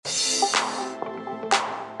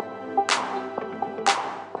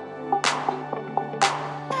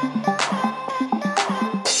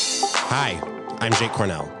I'm Jake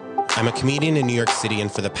Cornell. I'm a comedian in New York City,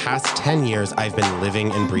 and for the past 10 years, I've been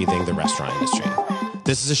living and breathing the restaurant industry.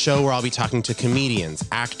 This is a show where I'll be talking to comedians,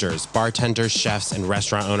 actors, bartenders, chefs, and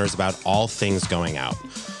restaurant owners about all things going out.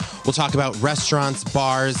 We'll talk about restaurants,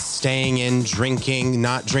 bars, staying in, drinking,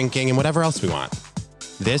 not drinking, and whatever else we want.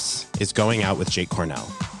 This is Going Out with Jake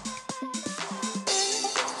Cornell.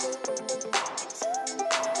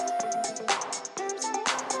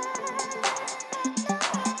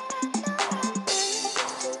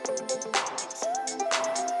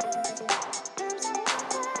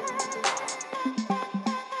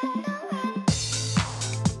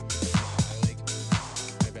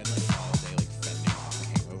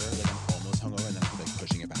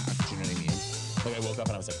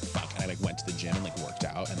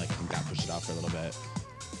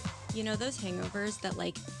 You know those hangovers that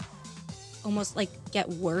almost get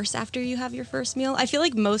worse after you have your first meal? I feel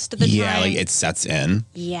like most of the time... Yeah, it sets in.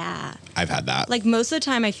 Yeah. I've had that. Most of the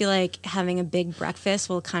time I feel like having a big breakfast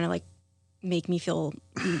will kind of make me feel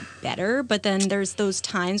better. But then there's those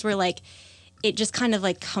times where it just kind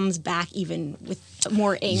of comes back even with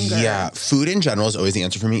more anger. Yeah. Food in general is always the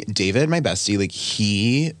answer for me. David, my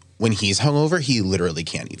bestie, when he's hungover, he literally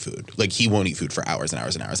can't eat food. He won't eat food for hours and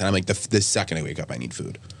hours and hours. And I'm like, the second I wake up, I need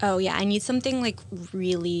food. Oh, yeah. I need something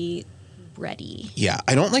really ready. Yeah.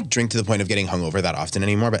 I don't drink to the point of getting hungover that often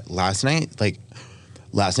anymore. But last night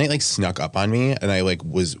snuck up on me and I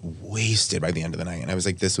was wasted by the end of the night. And I was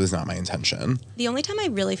like, this was not my intention. The only time I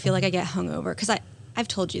really feel like I get hungover, because I've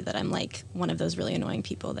told you that I'm one of those really annoying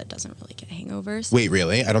people that doesn't really get hangovers. Wait,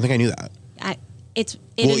 really? I don't think I knew that.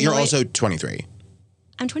 You're also 23.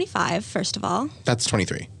 I'm 25, first of all. That's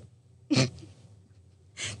 23.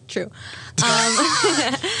 True.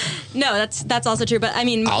 No, that's also true. But I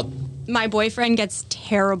mean, my boyfriend gets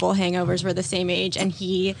terrible hangovers. We're the same age, and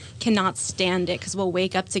he cannot stand it because we'll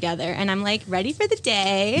wake up together, and I'm ready for the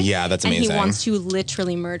day. Yeah, that's amazing. And he wants to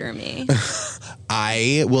literally murder me.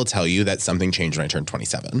 I will tell you that something changed when I turned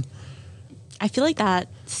 27. I feel like that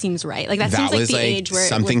seems right. That seems was the age where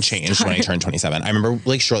something changed when I turned 27. I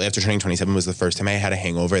remember shortly after turning 27 was the first time I had a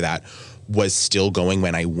hangover that was still going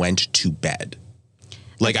when I went to bed.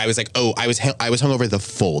 I was I was hungover the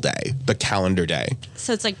full day, the calendar day.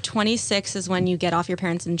 So it's 26 is when you get off your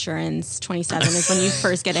parents' insurance. 27 is when you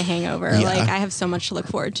first get a hangover. Yeah. I have so much to look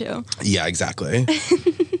forward to. Yeah, exactly.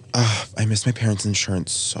 I miss my parents'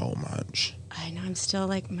 insurance so much. I know. I'm still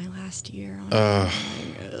my last year.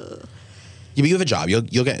 Yeah, but you have a job.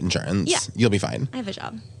 You'll get insurance. Yeah. You'll be fine. I have a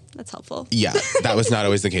job. That's helpful. Yeah, that was not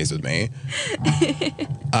always the case with me.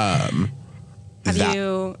 Have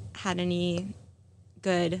you had any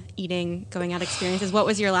good eating, going out experiences? What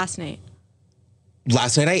was your last night?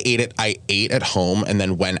 Last night I ate at home and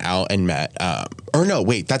then went out and met,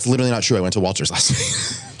 that's literally not true. I went to Walter's last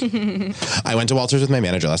night. I went to Walter's with my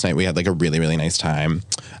manager last night. We had a really, really nice time.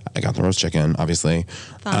 I got the roast chicken, obviously.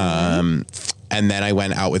 Fun. And then I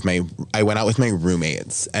went out with my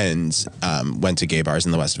roommates and went to gay bars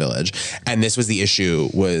in the West Village. And this was the issue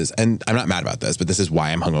and I'm not mad about this, but this is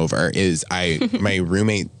why I'm hungover, my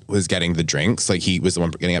roommate was getting the drinks. He was the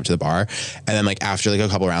one getting up to the bar. And then after a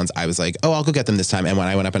couple rounds, I was like, oh, I'll go get them this time. And when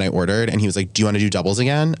I went up and I ordered, and he was like, do you want to do doubles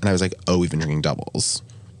again? And I was like, oh, we've been drinking doubles.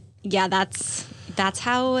 Yeah, that's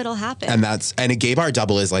how it'll happen. And a gay bar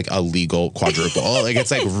double is a legal quadruple.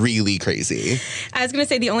 It's really crazy. I was gonna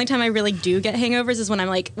say the only time I really do get hangovers is when I'm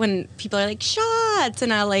when people are shots,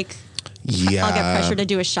 and I'll yeah. I'll get pressure to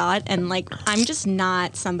do a shot, and I'm just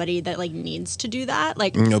not somebody that needs to do that.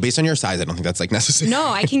 No, based on your size, I don't think that's necessary. No,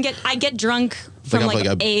 I get drunk from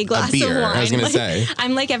a glass beer, of wine. I was gonna say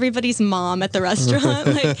I'm everybody's mom at the restaurant.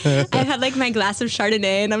 I had my glass of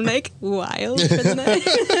Chardonnay, and I'm wild for the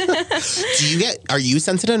night. Are you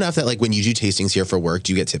sensitive enough that when you do tastings here for work,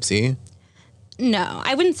 do you get tipsy? No,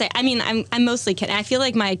 I wouldn't say. I mean, I'm mostly kidding. I feel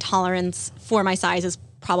my tolerance for my size is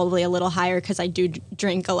probably a little higher because I do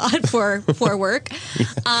drink a lot for work.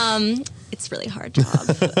 Yeah. It's really hard job.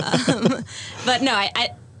 But no,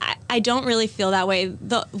 I don't really feel that way.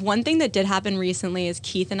 The one thing that did happen recently is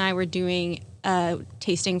Keith and I were doing a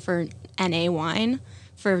tasting for NA wine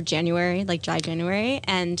for January, dry January,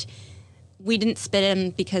 and we didn't spit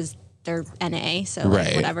in because they're NA, so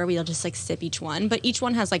whatever, we'll just sip each one. But each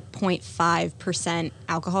one has 0.5%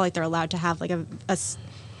 alcohol. They're allowed to have a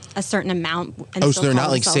certain amount. And so they're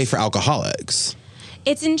not safe for alcoholics.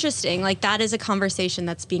 It's interesting. That is a conversation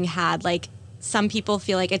that's being had. Some people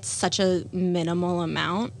feel it's such a minimal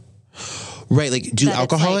amount. Right, do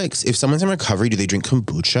alcoholics, if someone's in recovery, do they drink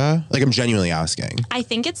kombucha? I'm genuinely asking. I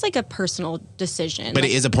think it's a personal decision. But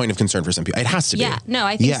it is a point of concern for some people. It has to be. Yeah, no,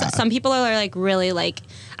 I think some people are really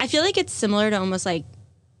I feel it's similar to almost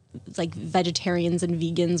like vegetarians and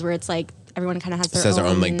vegans where it's like everyone kind of has their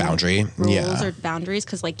own like boundary rules or boundaries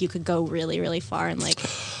because like you could go really, really far and like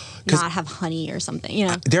not have honey or something, you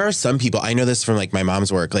know? There are some people, I know this from like my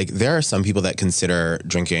mom's work, like there are some people that consider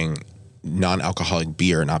drinking non-alcoholic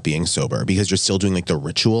beer not being sober because you're still doing like the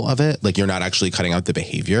ritual of it. Like you're not actually cutting out the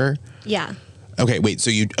behavior. Yeah. Okay, wait, so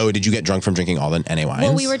did you get drunk from drinking all the NA wines?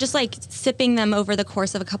 Well, we were just like sipping them over the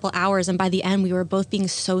course of a couple hours, and by the end, we were both being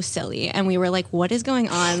so silly, and we were like, "What is going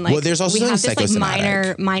on?" Like, well, there's also we have this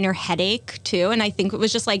like minor headache too, and I think it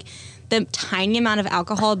was just like the tiny amount of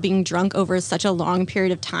alcohol being drunk over such a long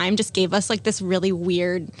period of time just gave us like this really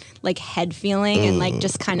weird like head feeling, and like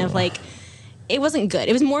just kind of like. It wasn't good.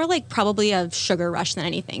 It was more like probably a sugar rush than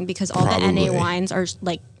anything because all the NA wines are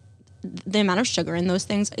like. The amount of sugar in those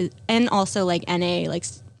things and also like NA like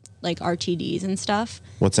RTDs and stuff.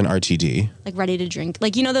 What's an RTD? Like ready to drink.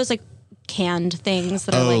 Like you know those like canned things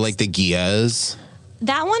that are are like the Gias?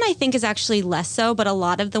 That one I think is actually less so, but a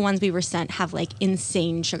lot of the ones we were sent have like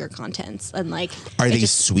insane sugar contents and like are they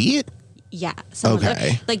sweet? Yeah.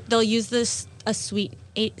 Okay. Like they'll use this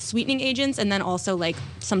sweetening agents and then also like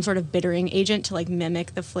some sort of bittering agent to like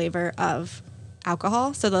mimic the flavor of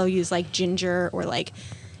alcohol. So they'll use like ginger or like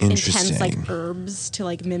intense like herbs to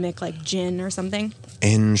like mimic like gin or something.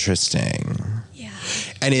 Interesting. Yeah.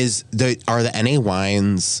 And are the NA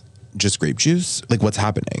wines just grape juice? Like what's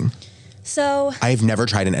happening? So I've never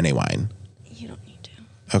tried an NA wine. You don't need to.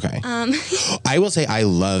 Okay. I will say I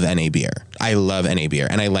love NA beer. I love NA beer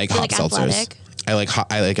and I like hop seltzers. Athletic? I like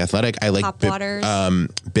athletic. I like Hop waters.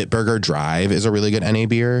 Bitburger Drive is a really good NA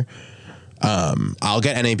beer. I'll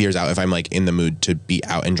get NA beers out if I'm like in the mood to be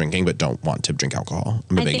out and drinking, but don't want to drink alcohol.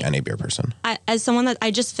 I'm a big NA beer person. As someone that I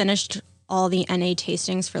just finished all the NA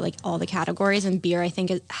tastings for like all the categories, and beer I think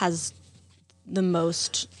it has the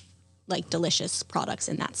most like delicious products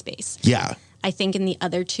in that space. Yeah. I think in the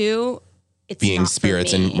other two, it's being not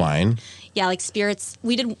spirits for me. and wine. Yeah, like spirits.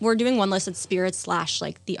 We're doing one listed spirits /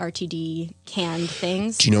 like the RTD canned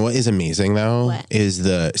things. Do you know what is amazing though? What? Is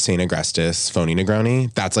the St. Agrestis Phony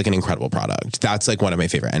Negroni. That's like an incredible product. That's like one of my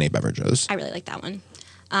favorite NA beverages. I really like that one.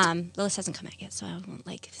 The list hasn't come out yet, so I won't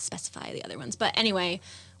like specify the other ones. But anyway,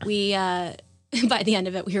 we by the end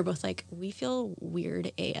of it, we were both like, we feel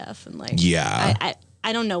weird AF, and like, yeah,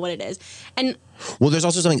 I don't know what it is. And well, there's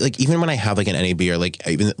also something like even when I have like an NA beer, like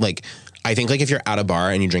even like I think like if you're at a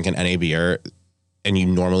bar and you drink an NA beer and you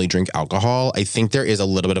normally drink alcohol, I think there is a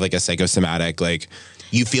little bit of like a psychosomatic, like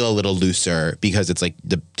you feel a little looser because it's like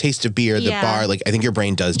the taste of beer, the bar, like I think your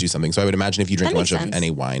brain does do something. So I would imagine if you drink a bunch of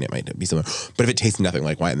NA wine, it might be similar. But if it tastes nothing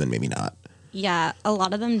like wine, then maybe not. Yeah, a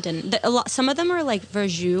lot of them didn't. Some of them are like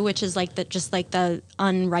verjus, which is like just like the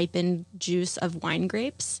unripened juice of wine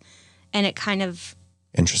grapes, and it kind of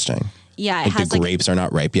interesting. Yeah, like the grapes are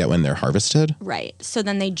not ripe yet when they're harvested. Right. So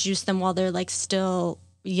then they juice them while they're like still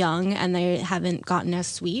young and they haven't gotten as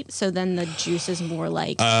sweet. So then the juice is more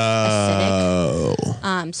like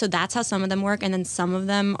acidic. So that's how some of them work, and then some of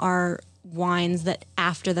them are wines that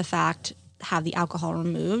after the fact have the alcohol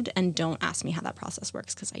removed. And don't ask me how that process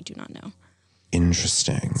works because I do not know.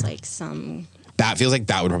 Interesting. It's like some. That feels like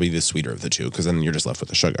that would probably be the sweeter of the two because then you're just left with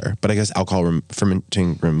the sugar. But I guess alcohol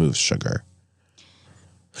fermenting removes sugar.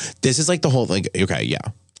 This is like the whole like okay, yeah.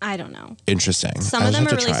 I don't know. Interesting. Some of them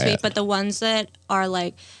are really sweet, but the ones that are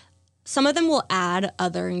like, some of them will add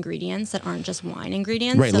other ingredients that aren't just wine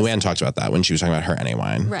ingredients. Right, so Luann talked about that when she was talking about her NA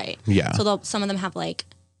wine. Right. Yeah. So some of them have like,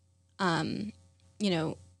 other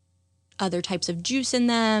types of juice in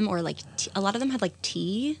them, or like a lot of them have like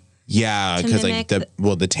tea. Yeah, because like the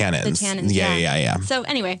tannins. The tannins. Yeah. So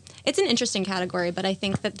anyway, it's an interesting category, but I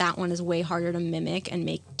think that one is way harder to mimic and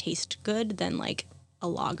make taste good than like a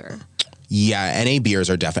lager. Yeah, NA beers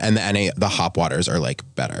are definitely, and the hop waters are like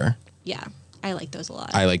better. Yeah, I like those a lot.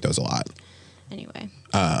 Anyway.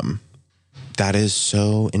 That is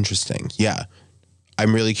so interesting. Yeah.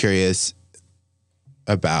 I'm really curious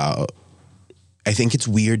about, I think it's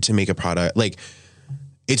weird to make a product, like,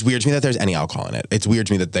 it's weird to me that there's any alcohol in it. It's weird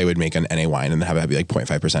to me that they would make an NA wine and have it be like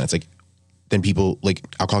 0.5%. It's like, then people, like,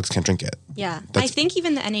 alcoholics can't drink it. Yeah. I think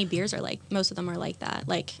even the NA beers are like, most of them are like that.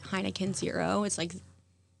 Like Heineken Zero, it's like,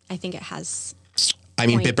 I think it has. I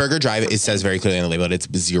mean, Bitburger Drive, it says very clearly on the label that it's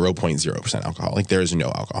 0.0% alcohol. Like, there is no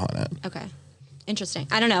alcohol in it. Okay. Interesting.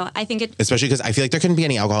 I don't know. I think it. Especially because I feel like there couldn't be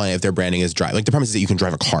any alcohol in it if their branding is dry. Like, the premise is that you can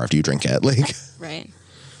drive a car after you drink it. Like. Right.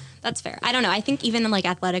 That's fair. I don't know. I think even like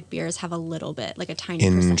athletic beers have a little bit, like a tiny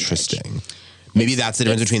Interesting. percentage. Maybe that's the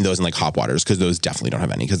difference between those and like hop waters, because those definitely don't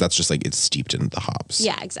have any, because that's just like it's steeped in the hops.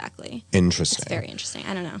 Yeah, exactly. Interesting. It's very interesting.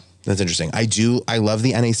 I don't know. That's interesting. I love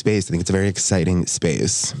the NA space. I think it's a very exciting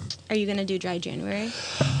space. Are you going to do dry January?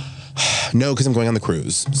 No, because I'm going on the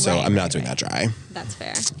cruise, so Right, I'm not right, doing right. that dry. That's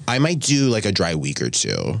fair. I might do like a dry week or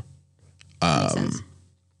two. Makes sense.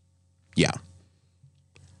 Yeah.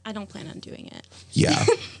 I don't plan on doing it. Yeah.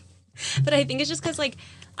 But I think it's just because, like,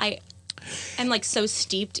 I am, like, so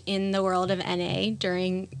steeped in the world of NA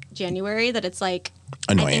during January that it's, like...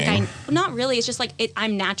 Annoying. Not really. It's just, like,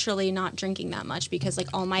 I'm naturally not drinking that much because, like,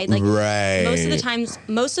 all my, like... Right. Most of the times,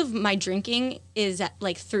 most of my drinking is,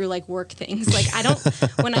 like, through, like, work things. Like, I don't...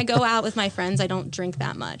 when I go out with my friends, I don't drink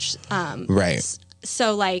that much. Right.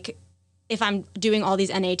 So, like, if I'm doing all these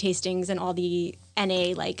NA tastings and all the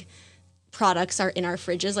NA, like... products are in our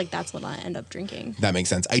fridges, like that's what I end up drinking. That makes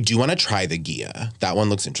sense. I do want to try the Gia. That one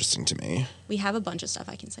looks interesting to me. We have a bunch of stuff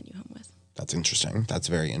I can send you home with. That's interesting. That's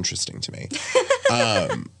very interesting to me.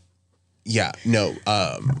 Yeah, no.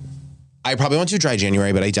 I probably want to dry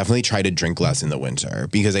January, but I definitely try to drink less in the winter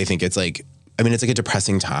because I think it's like, I mean, it's like a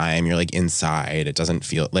depressing time. You're like inside. It doesn't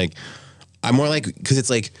feel like, I'm more like, because it's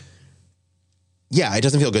like, yeah, it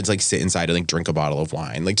doesn't feel good to like sit inside and like drink a bottle of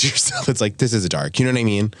wine. Like to yourself, it's like, this is dark. You know what I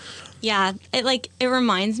mean? Yeah, it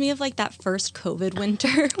reminds me of like that first COVID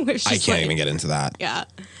winter. Where it's I just, can't like, even get into that. Yeah,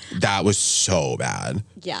 That was so bad.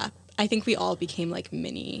 yeah. I think we all became like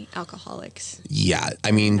mini alcoholics. Yeah, I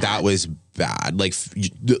mean that was bad. Like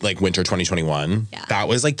winter 2021. Yeah. That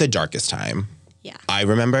was like the darkest time. Yeah, I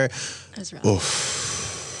remember. it was rough.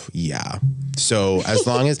 Oof. Yeah. So as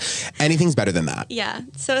long as anything's better than that. Yeah,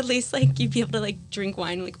 so at least like you'd be able to like drink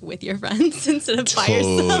wine like with your friends instead of by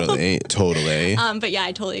yourself. Totally. But yeah,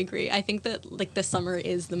 I totally agree. I think that like the summer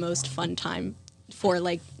is the most fun time for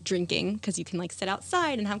like drinking because you can like sit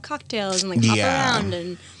outside and have cocktails and like hop around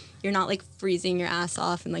and you're not like freezing your ass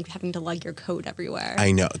off and like having to lug your coat everywhere.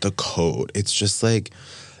 I know the coat. It's just like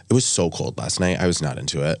it was so cold last night. I was not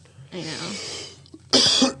into it. I know.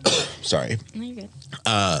 Sorry. No, you're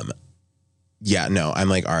good. Yeah, no, I'm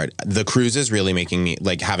like, all right. The cruise is really making me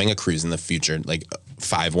like having a cruise in the future, like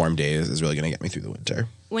 5 warm days is really going to get me through the winter.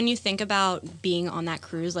 When you think about being on that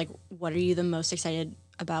cruise, like what are you the most excited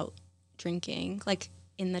about drinking? Like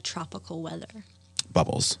in the tropical weather?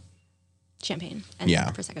 Bubbles. Champagne and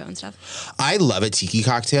Prosecco and stuff. I love a tiki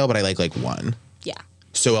cocktail, but I like one. Yeah.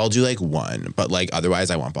 So I'll do like one, but like otherwise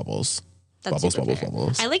I want bubbles. That's Bubbles, super bubbles, fair.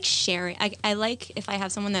 bubbles. I like sharing. I like if I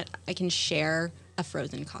have someone that I can share a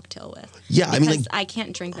frozen cocktail with. Yeah, I mean, because like- I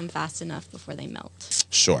can't drink them fast enough before they melt.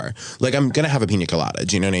 Sure. Like I'm going to have a pina colada.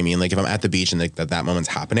 Do you know what I mean? Like if I'm at the beach and like that moment's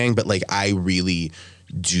happening, but like I really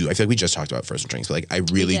do. I feel like we just talked about frozen drinks, but like I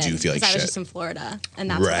really do feel like 'Cause I was shit. just in Florida and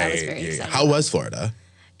that's what I was very excited How about. was Florida?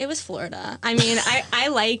 It was Florida. I mean, I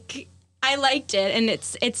liked it, and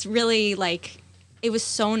it's really like it was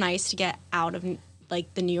so nice to get out of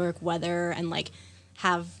like the New York weather and like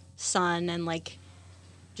have sun and like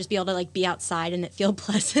just be able to like be outside and it feel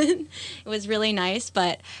pleasant. It was really nice,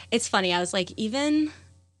 but it's funny. I was like, even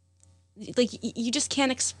like you just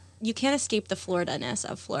can't you can't escape the Florida-ness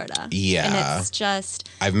of Florida. Yeah. And it's just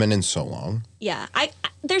I've been in so long. yeah. I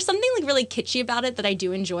there's something like really kitschy about it that I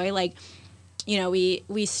do enjoy. Like, you know,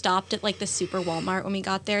 we stopped at like the super Walmart when we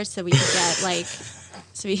got there, so we could get like,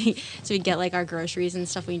 so we get like our groceries and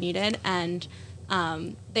stuff we needed, and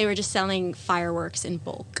they were just selling fireworks in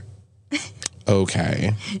bulk.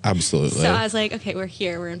 Okay, absolutely. So I was like, okay, we're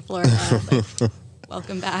here, we're in Florida, like,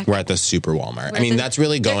 welcome back. We're at the super Walmart. We're I mean, at the- that's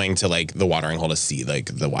really going to like the watering hole to see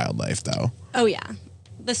like the wildlife, though. Oh yeah,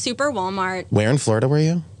 the super Walmart, Where in Florida were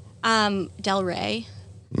you? Del Rey.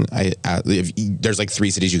 There's like 3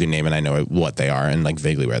 cities you can name, and I know what they are and like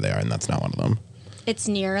vaguely where they are, and that's not one of them. It's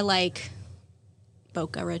near like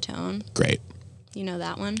Boca Raton. Great. You know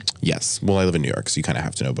that one? Yes. Well, I live in New York, so you kind of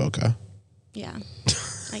have to know Boca. Yeah,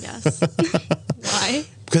 I guess. Why?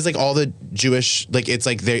 Because like all the Jewish, like it's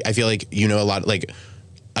like they. I feel like you know a lot. Like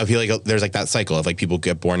I feel like there's like that cycle of like people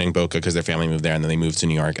get born in Boca because their family moved there, and then they move to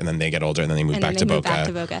New York, and then they get older, and then they move back to Boca. Back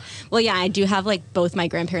to Boca. Well, yeah, I do have like both my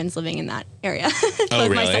grandparents living in that area. Both my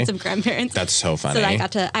really? sets of grandparents. That's so funny. So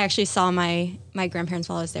I actually saw my grandparents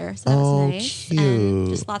while I was there. So that was nice. Cute. And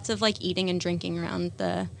just lots of like eating and drinking around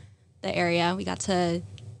the area.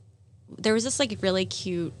 There was this like really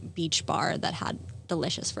cute beach bar that had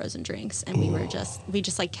delicious frozen drinks, and we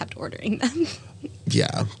just like kept ordering them.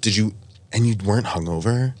 Yeah. Did you? And you weren't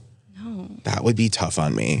hungover? No. That would be tough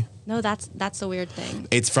on me. No, that's the weird thing.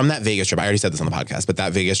 It's from that Vegas trip. I already said this on the podcast, but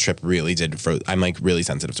that Vegas trip really did. I'm like really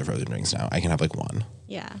sensitive to frozen drinks now. I can have like one.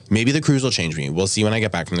 Yeah. Maybe the cruise will change me. We'll see when I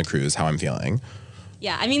get back from the cruise how I'm feeling.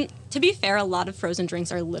 Yeah. I mean, to be fair, a lot of frozen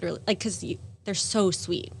drinks are literally like because they're so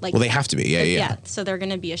sweet. Like, Well, they have to be. Yeah. So they're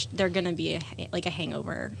gonna be like a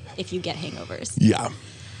hangover if you get hangovers. Yeah.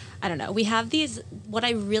 I don't know. We have these. What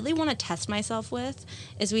I really want to test myself with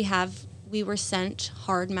is we have we were sent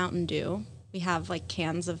hard Mountain Dew. We have like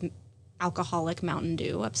cans of alcoholic Mountain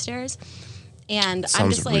Dew upstairs. And I'm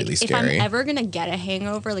Sounds just like, really if scary. I'm ever going to get a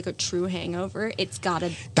hangover, like a true hangover, it's got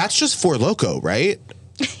to... That's just Four Loko, right?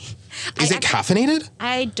 Is it caffeinated?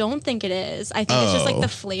 I don't think it is. I think it's just like the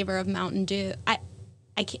flavor of Mountain Dew.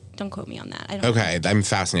 I can't, don't quote me on that. I don't know. I'm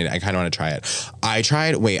fascinated. I kind of want to try it.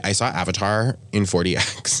 I saw Avatar in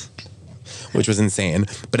 4DX, which was insane.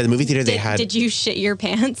 But at the movie theater, Did you shit your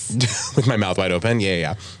pants? with my mouth wide open?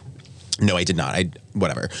 Yeah. No, I did not.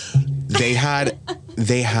 Whatever. They had,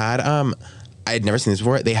 I had never seen this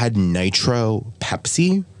before. They had Nitro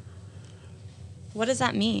Pepsi. What does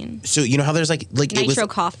that mean? So you know how there's like Nitro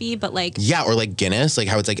coffee, but like... Yeah, or like Guinness, like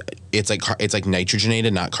how it's like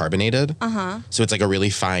nitrogenated, not carbonated. So it's like a really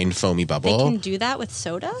fine foamy bubble. They can do that with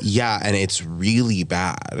soda? Yeah, and it's really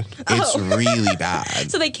bad. It's really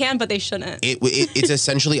bad. So they can, but they shouldn't. It's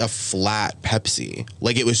essentially a flat Pepsi.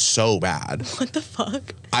 Like, it was so bad. What the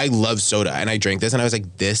fuck? I love soda, and I drank this, and I was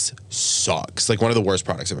like, this sucks. Like, one of the worst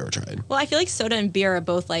products I've ever tried. Well, I feel like soda and beer are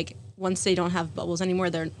both like, once they don't have bubbles anymore,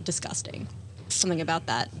 they're disgusting. Something about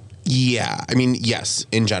that. Yeah, I mean, yes,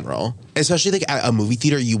 in general. Especially like at a movie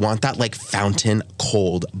theater, you want that like fountain,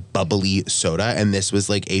 cold, bubbly soda, and this was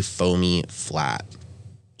like a foamy, flat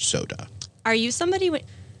soda. Are you somebody...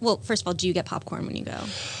 Well, first of all, do you get popcorn when you go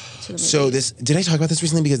to the movies? So did I talk about this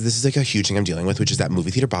recently? Because this is like a huge thing I'm dealing with, which is that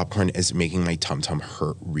movie theater popcorn is making my tum-tum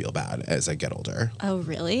hurt real bad as I get older. Oh,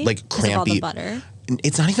 really? Like crampy. Is it all the butter?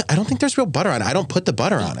 It's not even, I don't think there's real butter on it. I don't put the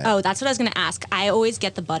butter on it. Oh, that's what I was going to ask. I always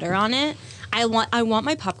get the butter on it. I want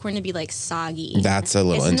my popcorn to be like soggy. That's a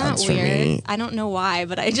little intense for me. I don't know why,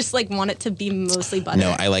 but I just like want it to be mostly butter.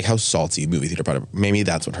 No, I like how salty movie theater butter. Maybe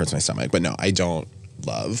that's what hurts my stomach. But no, I don't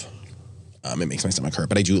love. It makes my stomach hurt.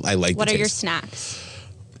 But I like. What the are your taste. snacks?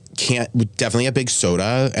 Definitely a big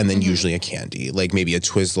soda, and then usually a candy, like maybe a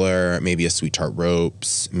Twizzler, maybe a Sweet Tart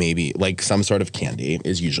Ropes, maybe like some sort of candy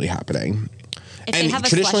is usually happening. If they have a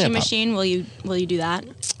slushy machine, will you do that?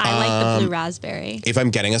 I like the blue raspberry. If I'm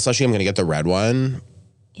getting a slushy, I'm going to get the red one.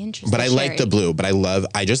 Interesting. But I like the blue. But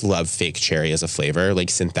I just love fake cherry as a flavor. Like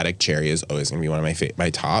synthetic cherry is always going to be one of my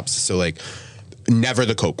tops. So like, never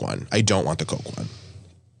the Coke one. I don't want the Coke one.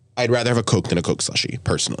 I'd rather have a Coke than a Coke slushy,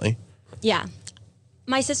 personally. Yeah,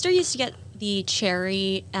 my sister used to get the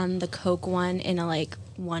cherry and the Coke one in a like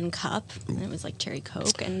one cup, and it was like cherry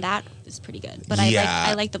Coke, and that is pretty good. But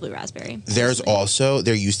I like the blue raspberry. There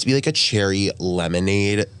used to be like a cherry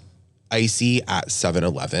lemonade icy at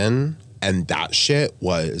 7-Eleven, and that shit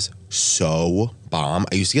was so bomb.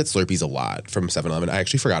 I used to get Slurpees a lot from 7-Eleven. I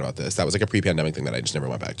actually forgot about this. That was like a pre-pandemic thing that I just never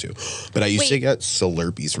went back to. But I used to get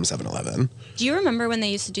Slurpees from 7-Eleven. Do you remember when they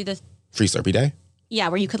used to do the Free Slurpee Day? Yeah,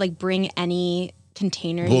 where you could like bring any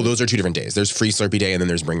container. Well, those are two different days. There's Free Slurpee Day, and then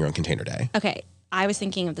there's Bring Your Own Container Day. Okay. I was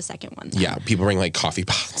thinking of the second one. Yeah, people bring like coffee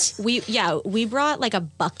pots. We brought like a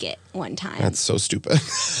bucket one time. That's so stupid.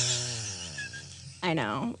 I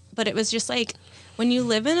know, but it was just like when you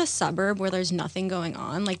live in a suburb where there's nothing going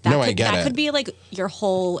on, like that could be like your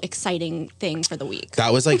whole exciting thing for the week.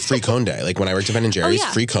 That was like Free Cone Day. Like when I worked at Ben & Jerry's,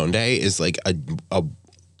 Free Cone Day is like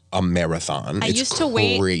a marathon. It's used to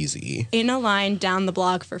crazy. Wait in a line down the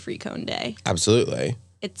block for Free Cone Day. Absolutely.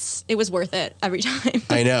 It was worth it every time.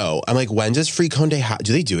 I know. I'm like, when does Free Cone Day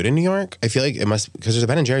do they do it in New York? I feel like it must, because there's a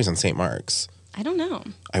Ben & Jerry's on St. Mark's. I don't know.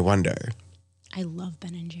 I wonder. I love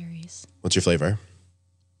Ben & Jerry's. What's your flavor?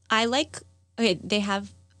 They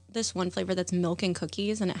have this one flavor that's milk and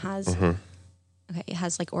cookies, and it has it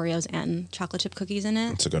has like Oreos and chocolate chip cookies in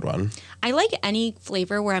it. It's a good one. I like any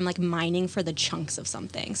flavor where I'm like mining for the chunks of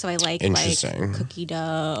something. So I like cookie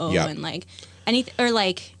dough and like anything, or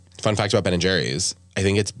like. Fun fact about Ben & Jerry's. I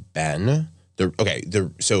think it's Ben.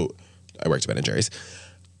 So I worked at Ben & Jerry's.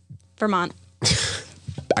 Vermont.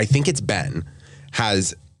 I think it's Ben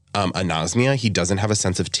has anosmia. He doesn't have a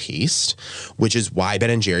sense of taste, which is why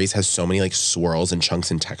Ben & Jerry's has so many like swirls and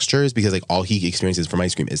chunks and textures, because like all he experiences from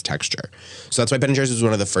ice cream is texture. So that's why Ben & Jerry's was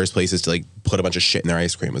one of the first places to like put a bunch of shit in their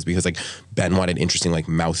ice cream, was because like Ben wanted interesting like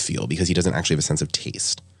mouthfeel, because he doesn't actually have a sense of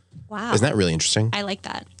taste. Wow. Isn't that really interesting? I like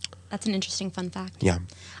that. That's an interesting fun fact. Yeah.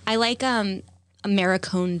 I like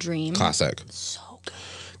Americone Dream. Classic. So good.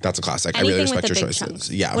 That's a classic. Anything I really respect with your big choices. chunks.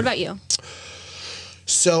 Yeah. What about you?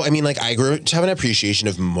 So, I mean, like, I grew up to have an appreciation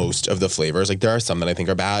of most of the flavors. Like, there are some that I think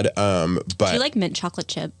are bad, but... Do you like mint chocolate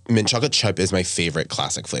chip? Mint chocolate chip is my favorite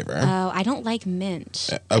classic flavor. Oh, I don't like mint.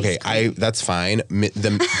 Okay, that's fine.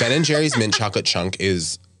 The Ben & Jerry's mint chocolate chunk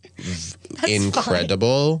is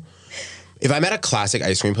incredible. Fine. If I'm at a classic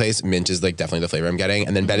ice cream place, mint is, like, definitely the flavor I'm getting.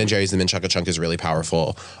 And then Ben & Jerry's, the mint chocolate chunk is really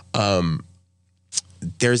powerful.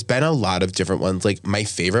 there's been a lot of different ones. Like my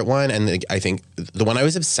favorite one, and like, I think the one I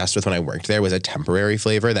was obsessed with when I worked there was a temporary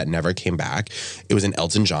flavor that never came back. It was an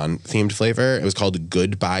Elton John themed flavor. It was called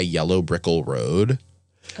Goodbye Yellow Brickle Road.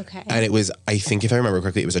 Okay. And it was, I think if I remember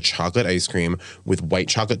correctly, it was a chocolate ice cream with white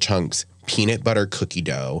chocolate chunks, peanut butter cookie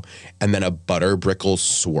dough, and then a butter brickle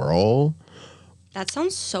swirl. That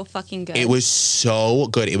sounds so fucking good. It was so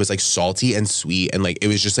good. It was like salty and sweet, and like it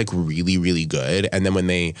was just like really, really good. And then when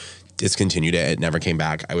they discontinued it, it never came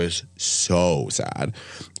back. I was so sad.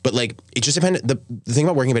 But like it just depended. The thing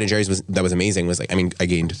about working at Ben & Jerry's that was amazing was like, I mean, I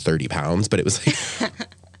gained 30 pounds, but it was like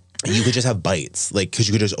you could just have bites, like, because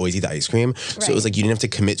you could just always eat the ice cream. So it was like you didn't have to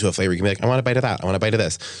commit to a flavor. You can be like, I want a bite of that. I want a bite of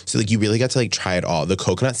this. So like you really got to like try it all. The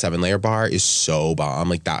coconut 7-layer bar is so bomb.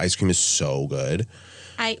 Like that ice cream is so good.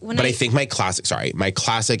 I think my classic,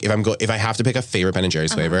 if I have to pick a favorite Ben &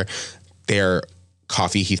 Jerry's flavor, their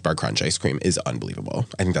coffee Heath Bar Crunch ice cream is unbelievable.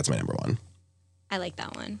 I think that's my number one. I like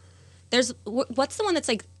that one. There's, what's the one that's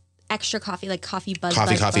like extra coffee, like coffee buzz,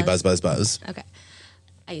 buzz. Okay.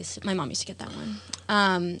 My mom used to get that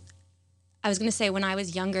one. I was going to say when I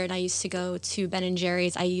was younger and I used to go to Ben &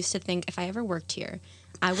 Jerry's, I used to think if I ever worked here,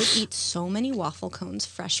 I would eat so many waffle cones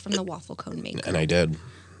fresh from the waffle cone maker. And I did.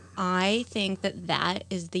 I think that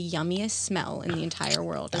is the yummiest smell in the entire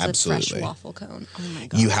world. Is Absolutely. A fresh waffle cone. Oh my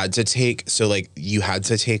God. You had to take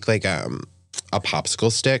like a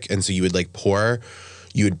popsicle stick, and so you would like pour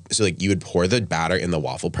the batter in the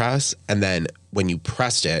waffle press, and then when you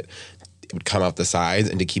pressed it, it would come out the sides,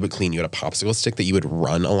 and to keep it clean, you had a popsicle stick that you would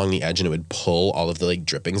run along the edge, and it would pull all of the like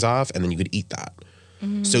drippings off, and then you could eat that.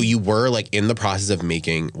 So you were like in the process of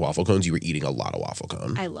making waffle cones, you were eating a lot of waffle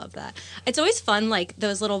cone. I love that. It's always fun, like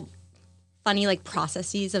those little funny like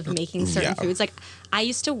processes of making certain foods. Like I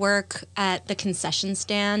used to work at the concession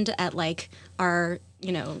stand at like our,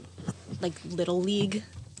 like Little League.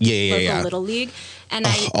 Yeah. Little League. And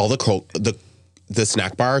all the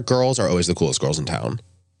snack bar girls are always the coolest girls in town.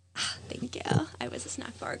 Thank you. I was a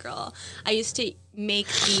snack bar girl. I used to make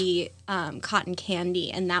the cotton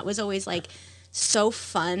candy, and that was always like so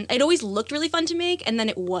fun. It always looked really fun to make, and then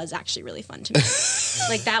it was actually really fun to make.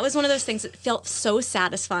 Like that was one of those things that felt so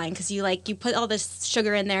satisfying because you put all this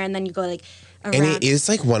sugar in there, and then you go like around. And it is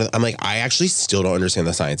like I actually still don't understand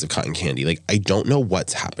the science of cotton candy. Like I don't know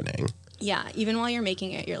what's happening. Yeah, even while you're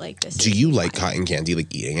making it, you're like this. Do you like cotton candy,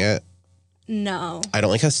 like eating it? No. I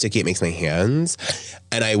don't like how sticky it makes my hands.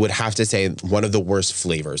 And I would have to say one of the worst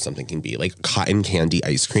flavors something can be, like cotton candy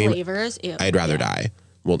ice cream. Flavors? Ew. I'd rather die.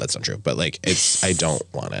 Well, that's not true, but like I don't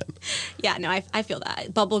want it. Yeah, no, I feel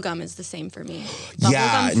that. Bubblegum is the same for me.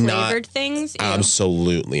 Bubblegum flavored things. Ew.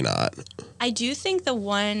 Absolutely not. I do think the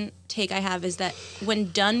one take I have is that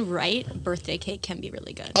when done right, birthday cake can be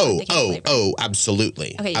really good.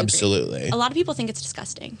 Absolutely. Okay, absolutely. Agree. A lot of people think it's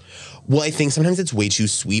disgusting. Well, I think sometimes it's way too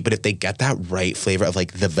sweet, but if they get that right flavor of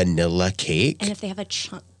like the vanilla cake. And if they have a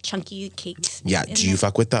chunky cakes. Yeah. Do you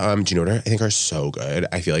fuck with the, do you know what I think are so good?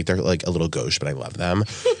 I feel like they're like a little gauche, but I love them.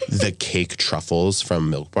 The cake truffles from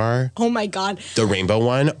Milk Bar. Oh my God. The rainbow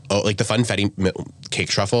one. Oh, like the funfetti cake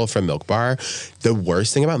truffle from Milk Bar. The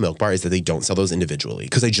worst thing about Milk Bar is that they don't sell those individually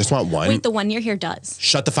because I just want one. Wait, the one near here does.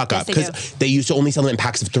 Shut the fuck up. Because they used to only sell them in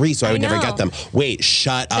packs of 3, so I would never get them. Wait,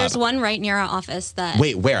 shut up. There's one right near our office that.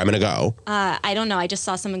 Wait, where? I'm going to go. I don't know. I just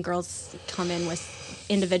saw some girls come in with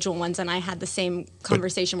individual ones, and I had the same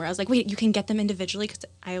conversation where I was like, wait, you can get them individually? Because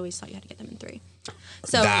I always thought you had to get them in 3.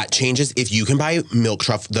 So that changes. If you can buy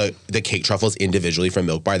the cake truffles individually from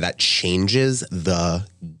Milk Bar, that changes the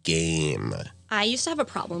game. I used to have a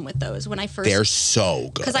problem with those when I first. They're so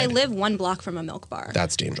good. Because I live 1 block from a Milk Bar.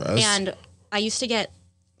 That's dangerous. And I used to get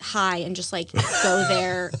high and just like go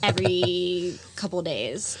there every couple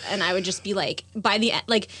days, and I would just be like, by the end,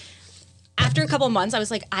 like after a couple months, I was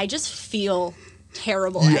like, I just feel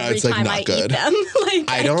terrible every time I eat them. Like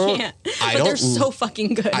I can't. But they're so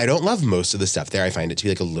fucking good. I don't love most of the stuff there. I find it to be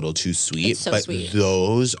like a little too sweet. It's so but sweet.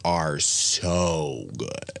 Those are so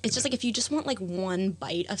good. It's just like if you just want like one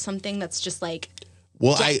bite of something that's just like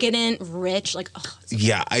decadent, rich, like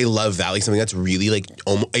yeah, I love that. Like something that's really like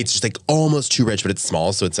it's just like almost too rich, but it's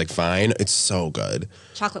small, so it's like fine. It's so good.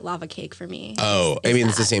 Chocolate lava cake for me. Oh, I mean,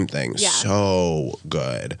 it's the same thing. Yeah. So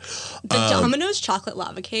good. The Domino's chocolate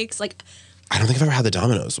lava cakes, like. I don't think I've ever had the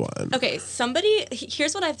Domino's one. Okay,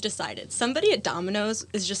 here's what I've decided. Somebody at Domino's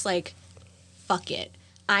is just like, fuck it.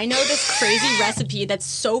 I know this crazy recipe that's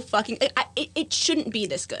so fucking... It shouldn't be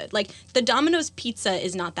this good. Like, the Domino's pizza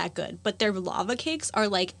is not that good, but their lava cakes are,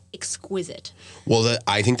 like, exquisite. Well,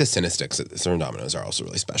 I think the Cinesticks from Domino's are also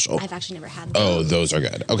really special. I've actually never had them. Oh, those are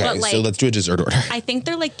good. Okay, like, so let's do a dessert order. I think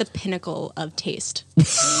they're, like, the pinnacle of taste.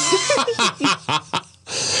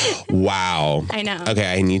 Wow. I know.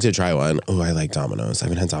 Okay, I need to try one. Oh, I like Domino's. I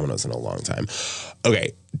haven't had Domino's in a long time.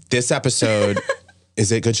 Okay, this episode,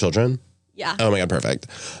 is it Good Children? Yeah. Oh my God, perfect.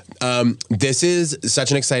 This is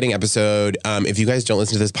such an exciting episode. If you guys don't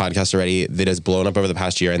listen to this podcast already, that has blown up over the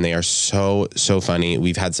past year and they are so, so funny.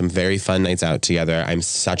 We've had some very fun nights out together. I'm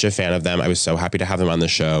such a fan of them. I was so happy to have them on the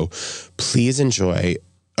show. Please enjoy,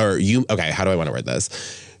 okay, how do I want to word this?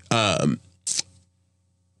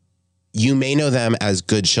 You may know them as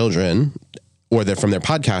Good Children, or they're from their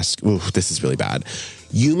podcast. Ooh, this is really bad.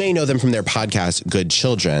 You may know them from their podcast, Good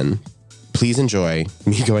Children. Please enjoy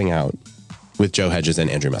me going out with Joe Hegyes and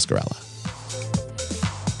Andrew Muscarella.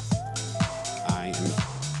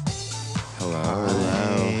 Hello.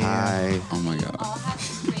 Hi. Oh my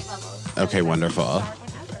God. Okay, wonderful.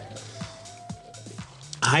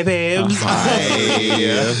 Hi, babes. Hi.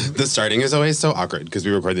 The starting is always so awkward because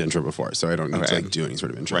we recorded the intro before, so I don't need to like do any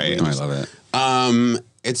sort of intro. Oh, I love it.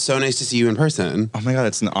 It's so nice to see you in person. Oh my God,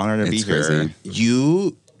 it's an honor to be here.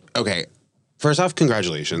 Okay. First off,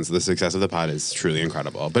 congratulations. The success of the pod is truly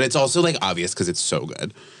incredible, but it's also like obvious because it's so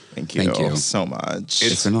good. Thank you. Thank you so much.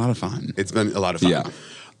 It's been a lot of fun. It's been a lot of fun. Yeah.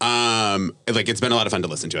 It's been a lot of fun to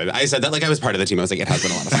listen to. I said that like I was part of the team. I was like, it has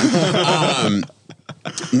been a lot of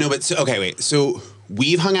fun. No, but so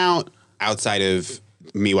we've hung out outside of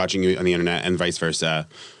me watching you on the internet and vice versa.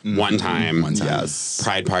 One time. Yes.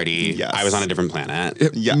 Pride party. Yes. I was on a different planet.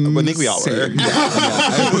 Yeah, I think we all were.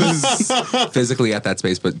 I was physically at that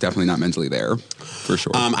space, but definitely not mentally there, for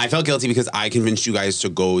sure. I felt guilty because I convinced you guys to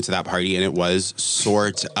go to that party, and it was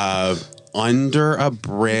sort of under a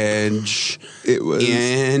bridge. It was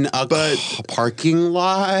in a parking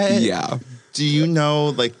lot. Yeah. Do you know,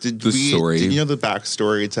 like, did story. you know the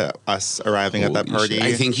backstory to us arriving at that Holy party? shit.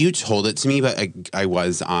 I think you told it to me, but I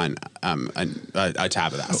was on a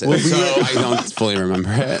tab of acid, so I don't fully remember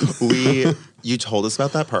it. You told us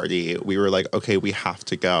about that party. We were like, okay, we have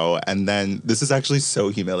to go. And then this is actually so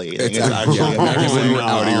humiliating. It's actually Actually, amazing. we're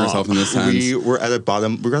outing ourselves in this sense. We were at a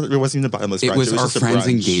bottom. It wasn't even a bottomless brunch. It was our just a friend's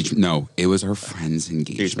brunch. engagement. No, it was our friend's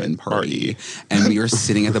engagement party. party. And we were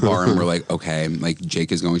sitting at the bar and we're like, okay, like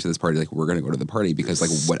Jake is going to this party. Like, we're going to go to the party because,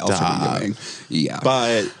 like, what else are we doing? Yeah.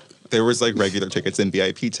 But there was like regular tickets and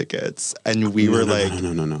VIP tickets, and we were like,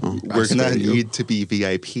 No. we're gonna need to be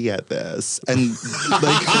VIP at this, and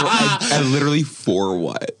like, and literally for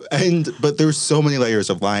what? but there's so many layers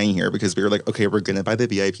of lying here because we were like, okay, we're gonna buy the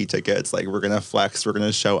VIP tickets, like we're gonna flex, we're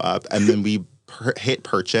gonna show up, and then we hit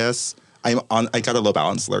purchase. I got a low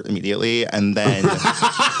balance alert immediately, and then we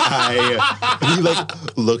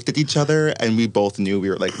like looked at each other, and we both knew we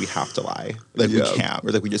were like, we have to lie, like we can't.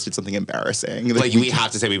 We're like, we just did something embarrassing. Like we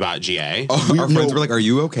have to say we bought GA. Our friends were like, "Are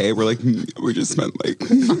you okay?" We're like, "We just spent like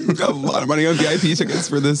a lot of money on VIP tickets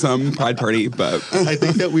for this pride party." But I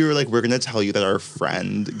think that we were like, we're gonna tell you that our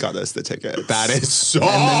friend got us the tickets. That is so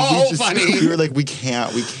funny. We were like, we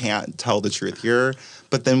can't tell the truth here.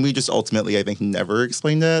 But then we just ultimately, I think, never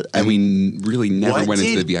explained it. and we really never went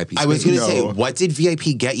into the VIP space. I was going to say, No. what did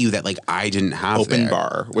VIP get you that like I didn't have Open there?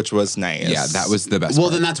 bar, which was nice. Yeah, that was the best Well,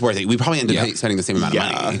 part. then that's worth it. We probably ended up spending the same amount of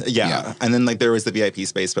money. Yeah. And then like there was the VIP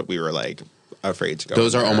space, but we were like afraid to go.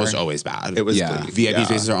 Those in are there. almost always bad. It was VIP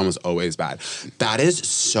spaces are almost always bad. That is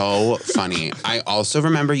so funny. I also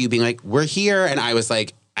remember you being like, "We're here," and I was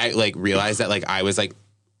like, I like realized that like I was like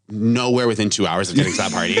nowhere within 2 hours of getting to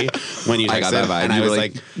that party when you texted, I got that vibe. and I You was were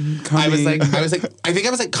like, coming. I think I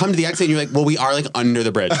was like, come to the exit, and you're like, well, we are like under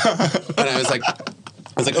the bridge, and I was like,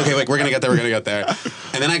 okay, like we're gonna get there, and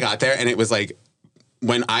then I got there, and it was like.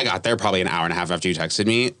 When I got there, probably an hour and a half after you texted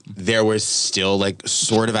me, there was still like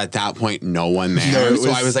sort of at that point no one there. So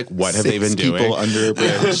I was like, what have they been doing? People under a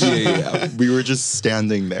bridge. We were just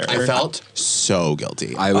standing there. I felt so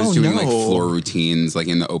guilty. I was doing like no. floor routines like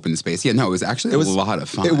in the open space. Yeah, no, it was actually a lot of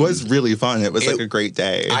fun. It was really fun. It was like a great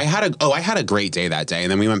day. I had a great day that day, and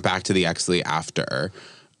then we went back to the Exley after.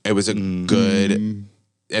 It was a good.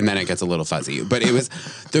 And then it gets a little fuzzy. But it was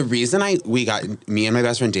the reason me and my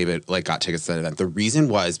best friend David like got tickets to that event. The reason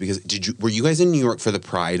was because were you guys in New York for the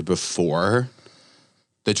Pride before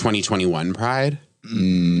the 2021 Pride?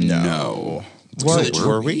 No. What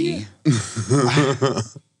were we?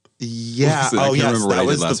 Yeah. I can't yes. remember what I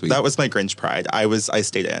did last week. That was my Grinch Pride. I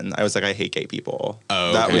stayed in. I was like, I hate gay people.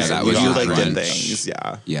 Oh, that okay. was, That was you your like did Grinch. things.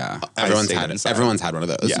 Yeah. Yeah. Everyone's had one of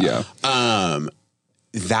those. Yeah.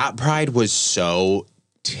 That Pride was so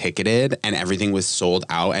ticketed and everything was sold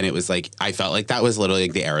out, and it was like I felt like that was literally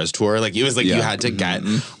like the Eras tour. Like it was like you had to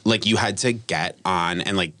get on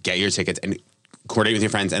and like get your tickets and coordinate with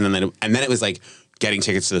your friends, and then it was like getting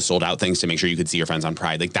tickets to the sold out things to make sure you could see your friends on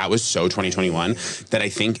Pride. Like that was so 2021 that I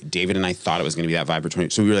think David and I thought it was going to be that vibe for 20.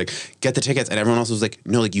 So we were like, get the tickets. And everyone else was like,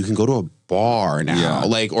 no, like you can go to a bar now. Yeah.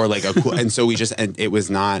 Like, or like a cool. And so and it was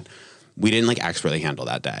not, we didn't like expertly handle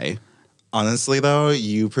that day. Honestly, though,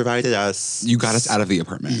 you provided us. You got us out of the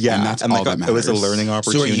apartment. Yeah, and that's all like, that matters. it was a learning So are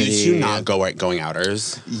opportunity. you two not going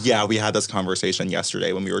outers? Yeah, we had this conversation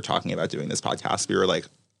yesterday when we were talking about doing this podcast. We were like,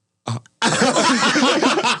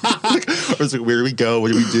 I was like, where do we go?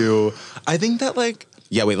 What do we do? I think that like.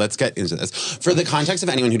 Yeah, wait, let's get into this. For the context of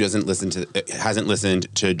anyone who hasn't listened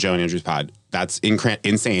to Joe and Andrew's pod, that's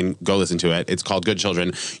insane. Go listen to it. It's called Good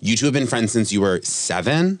Children. You two have been friends since you were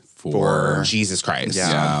 7? 4. Jesus Christ.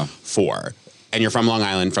 Yeah. 4. And you're from Long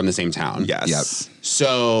Island, from the same town. Yes. Yep.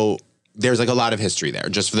 So there's like a lot of history there,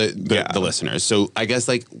 just for the listeners. So I guess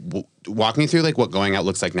like walk me through like what going out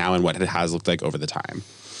looks like now and what it has looked like over the time.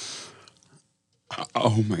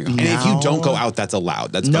 Oh my God. And if you don't go out, that's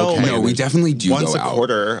allowed. That's okay. No, we definitely do Once go a out.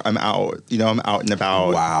 quarter, I'm out. You know, I'm out and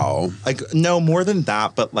about. Wow. Like, no, more than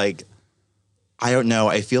that, but like, I don't know.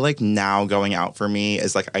 I feel like now going out for me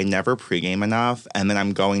is like I never pregame enough. And then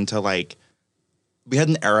I'm going to like, we had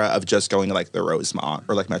an era of just going to like the Rosemont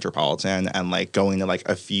or like Metropolitan and like going to like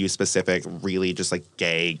a few specific, really just like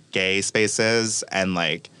gay spaces and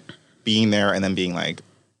like being there and then being like,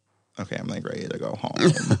 okay, I'm like ready to go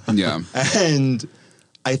home. Yeah. And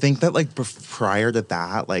I think that like prior to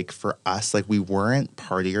that, like for us, like we weren't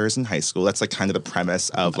partiers in high school. That's like kind of the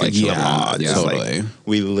premise of like the pod. yeah, is, totally. Like,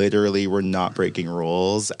 we literally were not breaking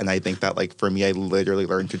rules. And I think that like for me, I literally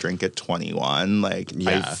learned to drink at 21. Like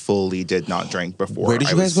I fully did not drink before. Where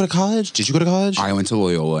did you guys go to college? Did you go to college? I went to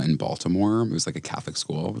Loyola in Baltimore. It was like a Catholic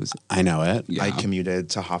school. I know it. Yeah. I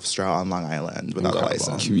commuted to Hofstra on Long Island without a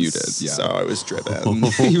license. Commuted, yeah. So I was driven.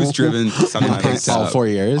 He was driven. Sometimes All 4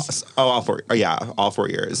 years. all 4. Yeah, all 4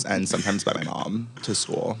 years, and sometimes by my mom to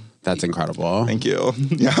school. That's incredible. Thank you.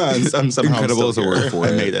 Yeah, and somehow Incredible I'm is a still word here. for I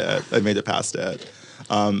it. made it. I made it past it.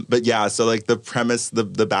 But yeah, so like the premise, the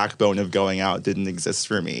backbone of going out didn't exist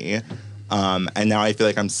for me. And now I feel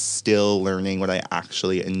like I'm still learning what I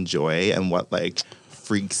actually enjoy and what like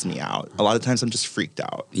freaks me out. A lot of times I'm just freaked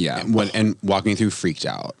out. Yeah. And walk me through freaked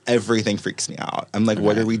out. Everything freaks me out. I'm like,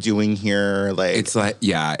 what are we doing here? Like, It's like,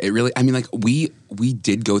 yeah, it really, I mean, like we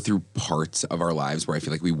did go through parts of our lives where I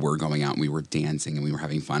feel like we were going out and we were dancing and we were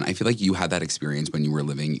having fun. I feel like you had that experience when you were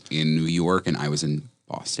living in New York and I was in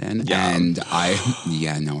Boston. Yeah. And I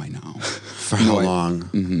know. For how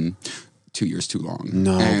long? 2 years too long.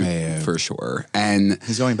 No, And- babe. For sure. And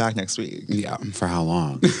he's going back next week. yeah, For how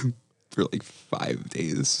long? for like 5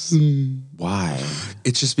 days. Why?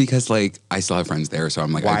 It's just because like I still have friends there. So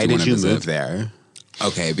I'm like, I Why do did wanna you visit. move there?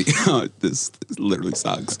 Okay, because this literally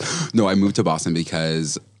sucks. No, I moved to Boston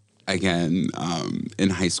because, again, in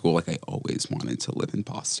high school, like I always wanted to live in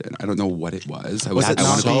Boston. I don't know what it was. I was it I not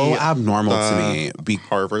wanted to so be- abnormal to me. Be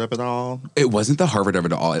Harvard of it all. It wasn't the Harvard of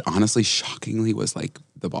it all. It honestly, shockingly, was like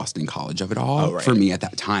the Boston College of it all Oh, right. for me at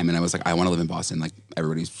that time. And I was like, I want to live in Boston. Like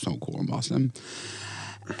everybody's so cool in Boston.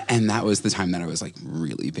 And that was the time that I was like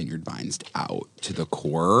really Vineyard Vines out to the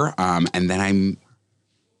core. And then I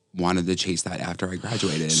wanted to chase that after I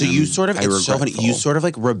graduated. So you sort of, I it's so funny. regretful. You sort of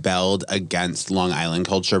like rebelled against Long Island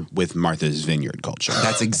culture with Martha's Vineyard culture.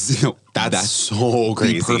 That's so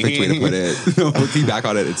crazy. the perfect way to put it. Looking back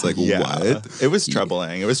on it, it's like, Yeah, what? it was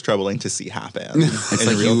troubling. It was troubling to see happen in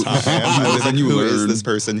like real you- time. I was like, you who is learn. this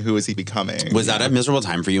person? Who is he becoming? Was that a miserable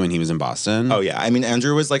time for you when he was in Boston? Oh yeah. I mean,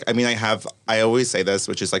 Andrew was like, I always say this,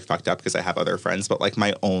 which is like fucked up because I have other friends, but like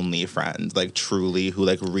my only friend, like truly who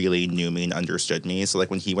like really knew me and understood me. So like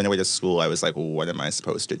when he went away to school, I was like, well, what am I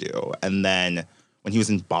supposed to do? And then when he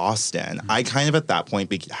was in Boston, I kind of at that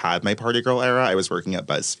point had my party girl era. I was working at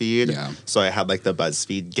BuzzFeed. Yeah. So I had like the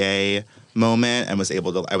BuzzFeed gay moment and was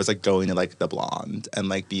able to, I was like going to like the Blonde and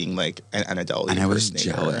like being like an adult. And I was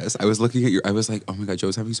impersonator. jealous. I was looking at I was like, oh my God,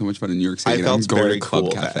 Joe's having so much fun in New York City. I and felt I'm going very to Club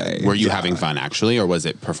cool Cafe. then. Were you having fun actually, or was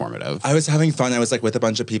it performative? I was having fun. I was like with a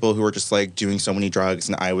bunch of people who were just like doing so many drugs,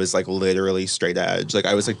 and I was like literally straight edge. Like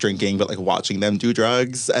I was like drinking, but like watching them do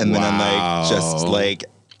drugs, and then I'm like just like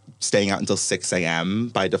staying out until 6 a.m.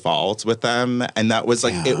 by default with them, and that was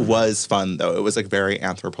like it was fun though. It was like very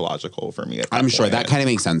anthropological for me. At that I'm sure that point. kind of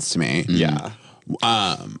makes sense to me. Yeah.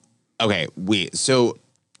 Okay.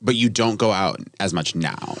 But you don't go out as much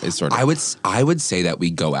now. Is sort of. I would say that we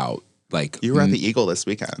go out like You were at the Eagle this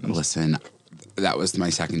weekend. listen, that was my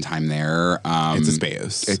second time there. It's a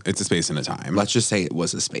space. It's a space and a time. Let's just say it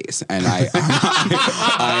was a space, and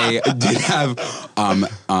I did have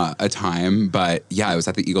a time, but yeah, I was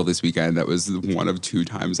at the Eagle this weekend. That was one of 2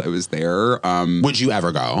 times I was there. Would you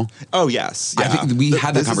ever go? Oh yes, I yeah. think we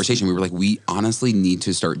had that conversation. We were like, we honestly need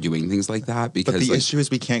to start doing things like that because But the issue is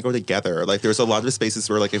we can't go together. Like there's a lot of spaces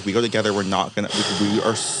where like if we go together, we're not gonna. We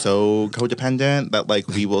are so codependent that like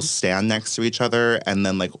we will stand next to each other and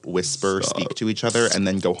then like whisper, speak to each other, and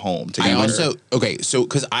then go home together.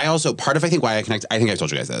 Because I also part of I think why I connect. I think I've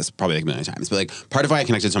told you guys this probably like a million times, but like part of why I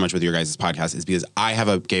connected so much with your guys' podcast is because I have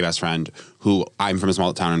a gay best friend who I'm from a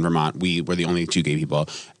small town in Vermont. We were the only 2 gay people.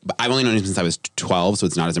 But I've only known him since I was 12, so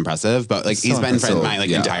it's not as impressive. But like he's been friend my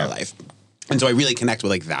entire life, and so I really connect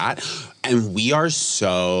with like that. And we are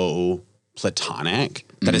so platonic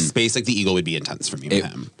that a space like the Eagle would be intense for me with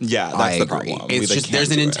him. Yeah, that's I the agree. problem. It's just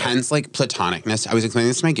there's an intense like platonicness. I was explaining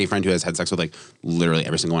this to my gay friend who has had sex with like literally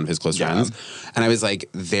every single one of his close friends, and I was like,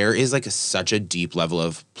 there is like such a deep level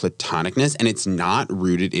of platonicness, and it's not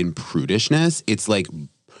rooted in prudishness. It's like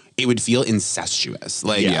it would feel incestuous.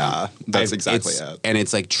 Like that's exactly it. And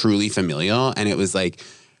it's like truly familial, and it was like.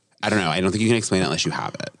 I don't know. I don't think you can explain it unless you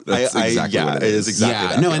have it. That's exactly what it is. It is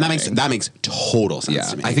exactly that. No, and that makes total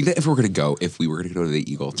sense to me. I think that if we were going to go to the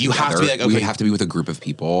Eagle together, You have to be like, we okay. would have to be with a group of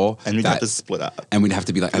people. And we'd have to split up. And we'd have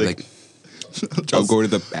to be like, I'd like I'll go to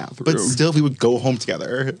the bathroom. But still, we would go home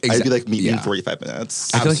together. I'd be like, meet me in 45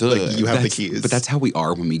 minutes. I feel Absolutely. Like, you have the That's- keys. But that's how we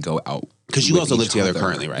are when we go out. Because you with also live each together other.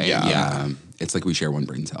 currently, right? Yeah. It's like we share one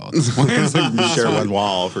brain cell. It's like we share one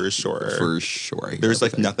wall for sure. For sure. There's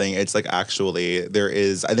like nothing. It's like actually there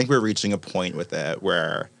is. I think we're reaching a point with it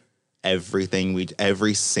where every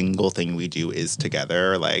single thing we do is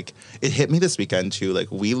together. Like it hit me this weekend too.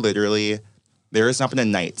 Like we literally, there has not been a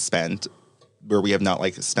night spent where we have not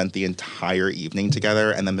like spent the entire evening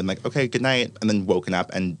together and then been like, okay, good night, and then woken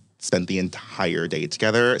up and spent the entire day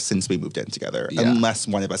together since we moved in together, unless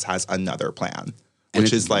one of us has another plan.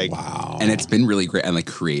 Which is like, wow. And it's been really great. And like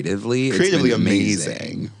creatively it's been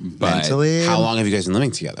amazing. But mentally, How long have you guys been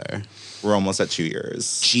living together? we're almost at 2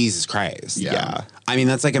 years. Jesus Christ. Yeah. I mean,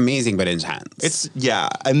 that's like amazing, but intense.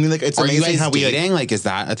 I mean, like, it's Are you amazing guys how we, like, dating? Like, is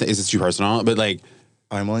this too personal? But like,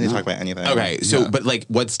 I'm willing to talk about anything. okay. So, but like,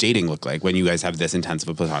 what's dating look like when you guys have this intense of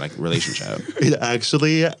a platonic relationship? It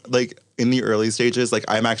actually, like, in the early stages, like,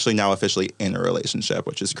 I'm actually now officially in a relationship,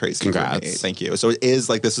 which is crazy. Congrats. For me. Thank you. So it is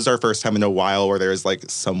like, this is our first time in a while where there's like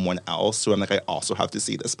someone else. So I'm like, I also have to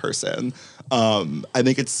see this person. I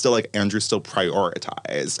think it's still like Andrew's still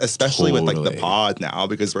prioritized, especially with like the Totally. pod now,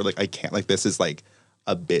 because we're like, I can't, like, this is like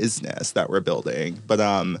a business that we're building. But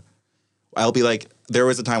I'll be like, there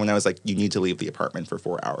was a time when I was like, you need to leave the apartment for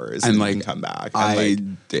 4 hours and like, you can come back. I And,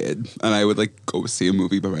 like, did, and I would like go see a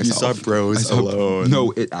movie by myself. saw Bros alone.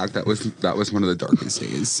 No, that was one of the darkest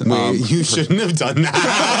days. You shouldn't have done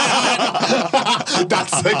that.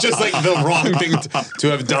 That's like just like the wrong thing to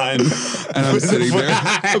have done. And I'm sitting there.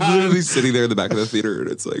 I'm literally sitting there in the back of the theater, and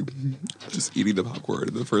it's like just eating the popcorn.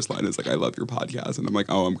 And the first line is like, "I love your podcast," and I'm like,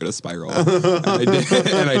 "Oh, I'm gonna spiral." And I did.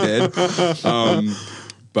 And I did.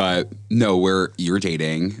 But no, you're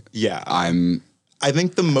dating. Yeah. I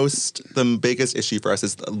think the biggest issue for us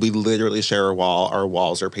is that we literally share a wall. Our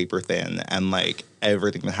walls are paper thin, and like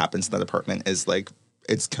everything that happens in that apartment is like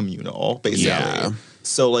it's communal, basically. Yeah.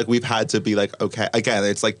 So like we've had to be like, okay, again,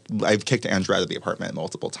 it's like I've kicked Andrew out of the apartment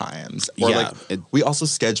multiple times. Or Yeah. like we also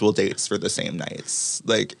schedule dates for the same nights.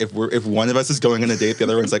 Like if one of us is going on a date, the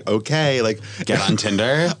other one's like, okay, like Get on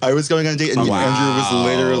Tinder. I was going on a date, and Andrew was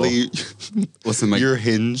literally listen, like your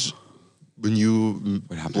Hinge. When you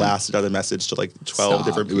happened? blasted out a message to like 12 stop.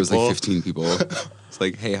 different people. It was like 15 people. It's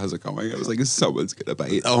like, hey, how's it going? I was like, someone's gonna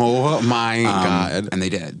bite. Oh my God. And they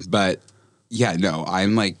did. But yeah, no,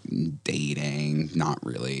 I'm like dating, not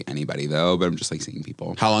really anybody though, but I'm just like seeing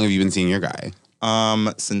people. How long have you been seeing your guy?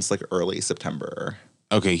 Since like early September.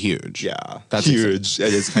 Okay, huge. Yeah. That's huge.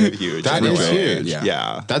 It is kind of huge. That in a is way. huge.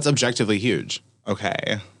 Yeah. That's objectively huge.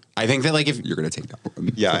 Okay. I think that like if You're gonna take that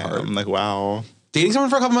one. Yeah, I'm like, wow. dating someone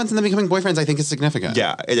for a couple months and then becoming boyfriends, I think is significant.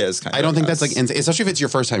 Yeah, it is kind of. I don't think that's like, especially if it's your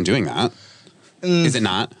first time doing that. Is it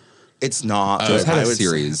not? It's not. Just had I a would-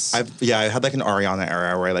 series. I had like an Ariana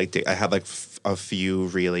era where I had like a few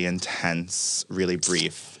really intense, really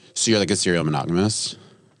brief. So you're like a serial monogamist?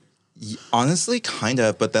 Honestly, kind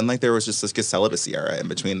of. But then like there was just this celibacy era in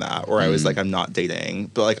between that where I was like, I'm not dating.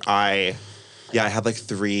 But like I had like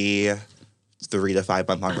 3 to 5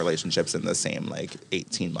 month long relationships in the same like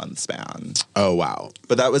 18-month span. Oh, wow.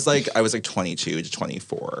 But that was like I was like 22 to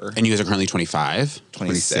 24, And you guys are currently 25?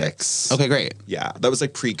 26. Okay, great. Yeah, that was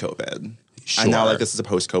like pre-COVID. Sure. And now, like, this is a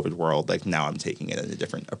post-COVID world. Like, now I'm taking it in a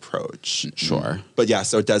different approach. Sure. But yeah,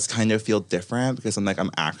 so it does kind of feel different because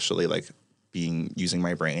I'm actually like using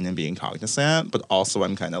my brain and being cognizant, but also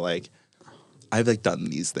I'm kind of like, I've like done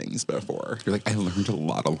these things before. You're like, I learned a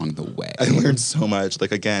lot along the way. I learned so much.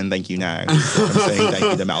 Like, again, thank you, Next. I'm saying thank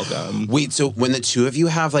you to Malcolm. Wait, so when the two of you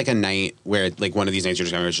have like a night where like one of these nights you're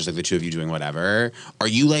just going to, it's just like the two of you doing whatever, are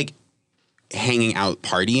you like hanging out,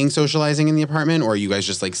 partying, socializing in the apartment, or are you guys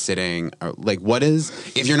just like sitting? Or, like, what is,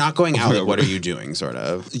 if you're not going out, like, what are you doing, sort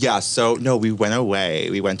of? Yeah, so no, we went away.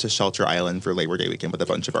 We went to Shelter Island for Labor Day weekend with a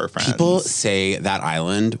bunch of our friends. People say that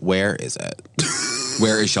island. Where is it?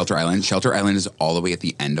 Where is Shelter Island? Shelter Island is all the way at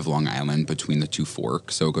the end of Long Island between the two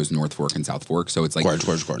forks. So it goes North Fork and South Fork. So it's like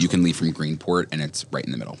Gorge. You can leave from Greenport and it's right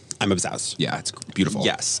in the middle. I'm obsessed. Yeah, it's beautiful.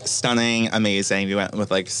 Yes, stunning, amazing. We went with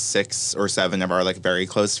like 6 or 7 of our like very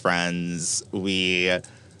close friends. I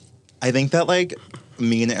think that like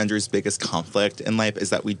me and Andrew's biggest conflict in life is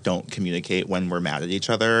that we don't communicate when we're mad at each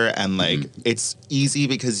other, and like it's easy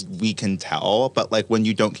because we can tell, but like when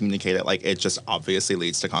you don't communicate it, like it just obviously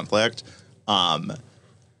leads to conflict.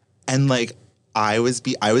 And like I was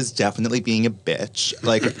definitely being a bitch,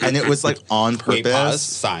 like, and it was like on purpose. Wait, pause.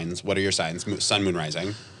 Signs. What are your signs? Sun, moon,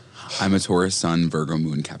 rising. I'm a Taurus sun, Virgo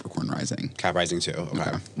moon, Capricorn rising. Cap rising too.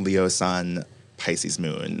 Okay. Leo sun, Pisces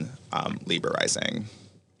moon, Libra rising.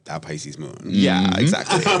 That Pisces moon. Yeah,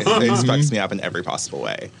 exactly. It fucks me up in every possible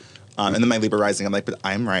way. And then my Libra rising, I'm like, but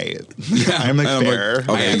I'm right. I'm like fair.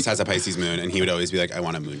 My ex has a Pisces moon, and he would always be like, I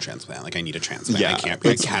want a moon transplant. Like, I need a transplant. Yeah,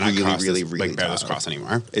 I cannot really, cross really, this, really like, bear this tough. cross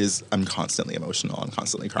anymore. I'm constantly emotional. I'm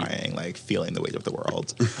constantly crying, like feeling the weight of the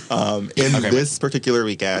world. This particular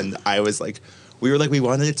weekend, I was like, we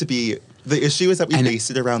wanted it to be. The issue is that we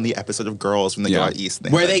based it around the episode of Girls when they go out east.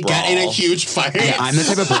 Where they get in a huge fight. Yeah, I'm the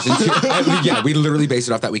type of person too. We literally based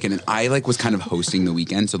it off that weekend. And I like was kind of hosting the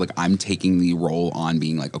weekend. So like I'm taking the role on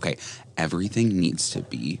being like, okay, everything needs to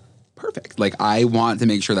be perfect. Like I want to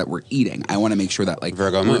make sure that we're eating. I want to make sure that like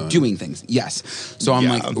Virgo we're moon. doing things. Yes. So I'm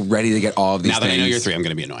like ready to get all of these Now that things. I know you're 3, I'm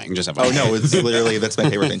going to be annoying. Just Oh no, it's literally that's my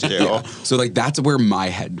favorite thing to do. So like that's where my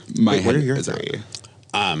head What are your is at. 3?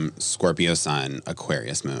 Scorpio sun,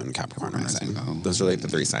 Aquarius moon, Capricorn rising. Those are like the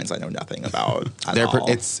 3 signs I know nothing about at They're all.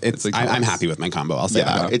 it's like I'm happy with my combo. I'll say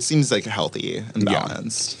Yeah, that. it seems like healthy and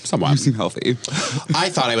balanced. Somewhat. You seem healthy. I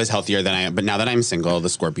thought I was healthier than I am, but now that I'm single,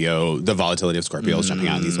 the volatility of Scorpio is jumping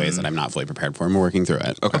out in these ways that I'm not fully prepared for, and we're working through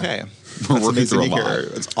it. Okay. We're working through a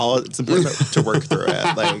lot. It's important to work through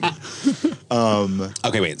it. Like,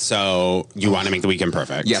 Okay, wait. So you want to make the weekend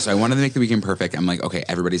perfect? Yeah, so I wanted to make the weekend perfect. I'm like, okay,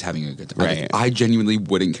 everybody's having a good time. Right. I genuinely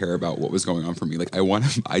wouldn't care about what was going on for me. Like,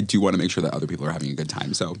 I do want to make sure that other people are having a good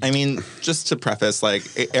time. So I mean, just to preface, like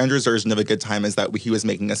Andrew's version of a good time is that he was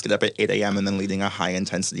making us get up at 8 a.m. and then leading a high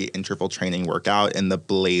intensity interval training workout in the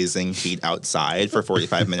blazing heat outside for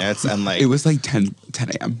 45 minutes, and like it was like 10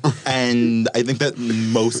 a.m. And I think that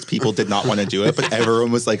most people did not want to do it, but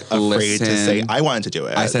everyone was like afraid to say I wanted to do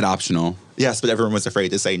it. I said optional. Yes, but everyone was afraid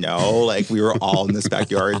to say no. Like we were all in this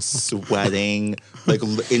backyard sweating, like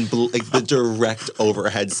in like the direct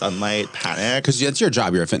overhead sunlight, panic. Because that's your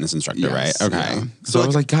job. You're a fitness instructor, Yes, right? Okay. yeah. So I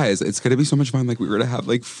was like, guys, it's gonna be so much fun. Like we were to have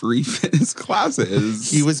like free fitness classes.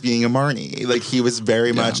 He was being a Marnie. Like he was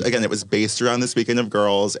very much, again, it was based around this weekend of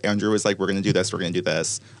Girls. Andrew was like, we're going to do this. We're going to do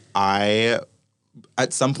this.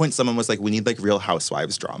 At some point, someone was like, we need like Real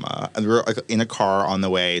Housewives drama. And we were like in a car on the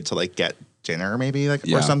way to like get dinner maybe like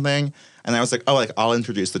or something. And I was like, oh, like I'll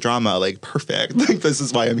introduce the drama. Like perfect. Like this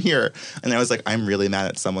is why I'm here. And I was like, I'm really mad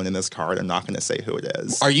at someone in this car and I'm not going to say who it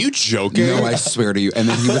is. Are you joking? No, I swear to you. And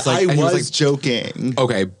then he was like, I and he was joking.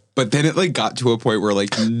 okay. But then it like got to a point where like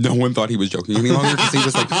no one thought he was joking any longer because he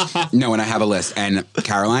was like, no, and I have a list. And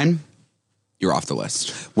Caroline, you're off the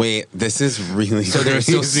list. Wait, this is really So there's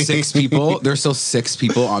still 6 people. There's still 6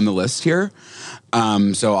 people on the list here. So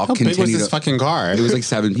I'll How continue. big was this fucking car? It was like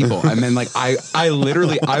 7 people, and then like I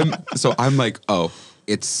literally I'm like, oh,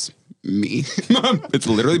 it's me. It's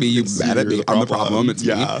literally me. You mad at me? I'm the problem. It's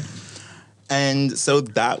me. And so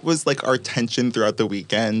that was like our tension throughout the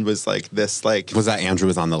weekend was like this like Was that Andrew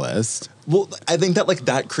was on the list? well, I think that like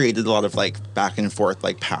that created a lot of like back and forth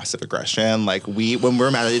like passive aggression. Like when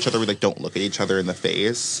we're mad at each other, we like don't look at each other in the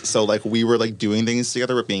face. So like we were like doing things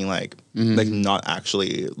together but being like like not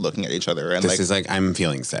actually looking at each other. And This like is like I'm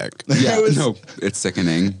feeling sick. Yeah, It was- no, it's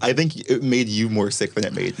sickening. I think it made you more sick than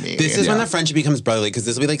it made me. This is when the friendship becomes brotherly because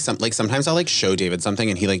this will be like sometimes I'll like show David something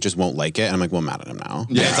and he like just won't like it and I'm like, well, I'm mad at him now.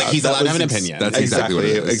 Yeah, It's like he's that allowed to have an was opinion. That's exactly what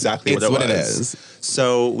it is. Exactly It's what it was. is.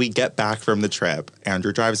 So we get back from the trip.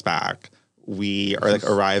 Andrew drives back. We are like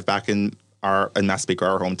arrive back in Massapequa,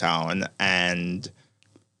 our hometown, and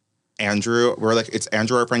Andrew, it's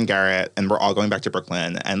Andrew, our friend Garrett, and we're all going back to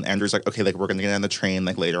Brooklyn. And Andrew's like, okay, like, we're going to get on the train,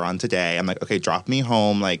 like, later on today. I'm like, okay, drop me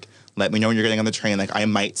home. Like, let me know when you're getting on the train. Like, I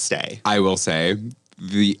might stay. I will say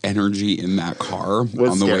the energy in that car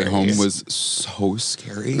on the way home was so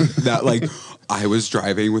scary that, like, I was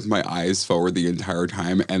driving with my eyes forward the entire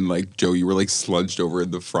time. And, like, Joe, you were, like, slunched over in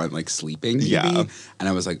the front, like, sleeping. Maybe. Yeah. And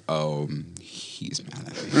I was like, oh, he's mad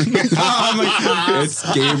at me. I'm like,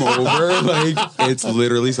 it's game over. Like, it's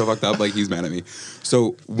literally so fucked up. Like, he's mad at me.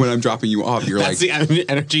 So when I'm dropping you off, you're That's like, the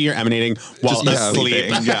energy you're emanating while asleep.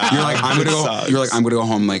 Yeah. you're like, I'm gonna go. Sucks. You're like, I'm gonna go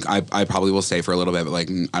home. Like, I probably will stay for a little bit, but like,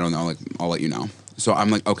 I don't know. Like, I'll let you know. So I'm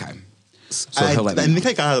like, okay. So I he'll let me know. think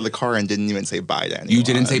I got out of the car and didn't even say bye to anyone. You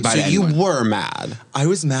didn't say bye So to you anyone. were mad. I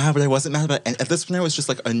was mad, but I wasn't mad about it. And at this point, I was just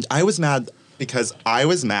like, I was mad because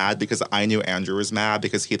I knew Andrew was mad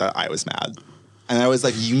because he thought I was mad. And I was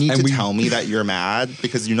like, you need to tell me that you're mad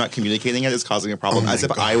because you're not communicating it is causing a problem. As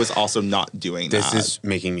if I was also not doing that. This is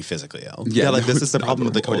making me physically ill. Yeah, like no, this is the it's problem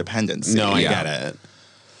with the not codependency. No, I Yeah. get it.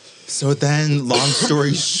 So then, long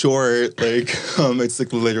story short, like it's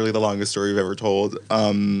like literally the longest story we've ever told.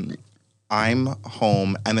 I'm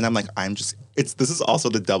home, and then I'm like, this is also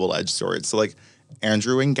the double-edged sword. So like,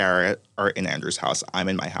 Andrew and Garrett are in Andrew's house. I'm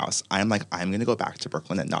in my house. I'm like, I'm gonna go back to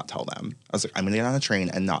Brooklyn and not tell them. I was like, I'm gonna get on a train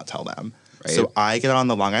and not tell them. Right. So I get on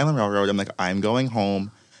the Long Island Railroad. I'm like, I'm going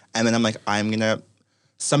home, and then I'm like, I'm gonna.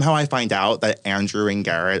 Somehow I find out that Andrew and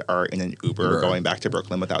Garrett are in an Uber going back to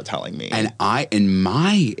Brooklyn without telling me. And I, in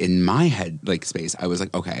my head, like, space, I was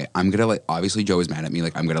like, okay, I'm gonna, like, obviously Joe is mad at me.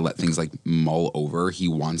 Like, I'm gonna let things, like, mull over. He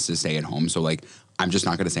wants to stay at home. So, like, I'm just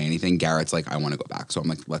not gonna say anything. Garrett's like, I want to go back. So I'm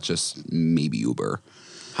like, let's just maybe Uber.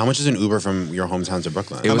 How much is an Uber from your hometown to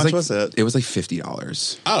Brooklyn? How much like, was it? It was like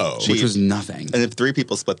 $50. Oh. Which Cheap. was nothing. And if 3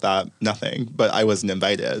 people split that, nothing. But I wasn't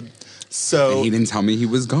invited. So He didn't tell me he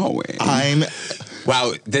was going.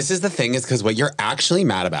 Wow, this is the thing is because what you're actually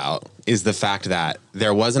mad about is the fact that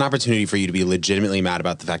there was an opportunity for you to be legitimately mad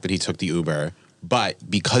about the fact that he took the Uber, but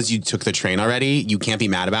because you took the train already, you can't be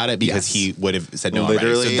mad about it because Yes. he would have said no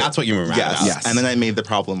literally, already. So that's what you were mad about. Yes. And then I made the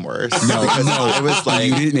problem worse. No, because no, I was like,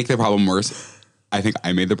 you didn't make the problem worse. I think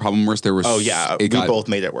I made the problem worse. There was we both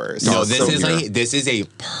made it worse. No, So this is a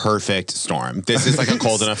perfect storm. This is like a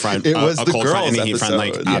cold and a front, It was a the cold front and a girls heat front. Like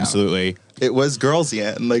episode. Yeah. absolutely, It was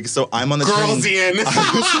Girlsian. Like, so I'm on the Girlsian.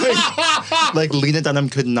 train. Like Lena Dunham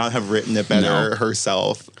could not have written it better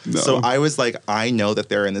herself. No. So I was like, I know that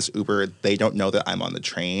they're in this Uber. They don't know that I'm on the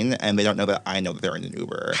train, and they don't know that I know that they're in an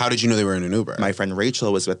Uber. How did you know they were in an Uber? My friend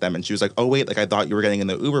Rachel was with them, and she was like, "Oh wait, like I thought you were getting in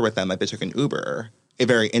the Uber with them. Like they took an Uber."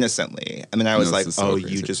 Very innocently. And then I was No, like, this is so oh,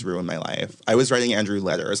 crazy. you just ruined my life. I was writing Andrew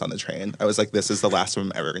letters on the train. I was like, this is the last time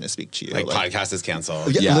I'm ever going to speak to you. like podcast is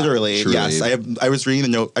canceled. Yeah, Yeah, literally, truly. yes. I was reading the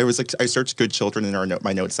note. I was like, I searched good children in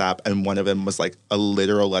my notes app, and one of them was like a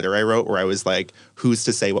literal letter I wrote where I was like, who's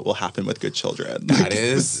to say what will happen with good children? That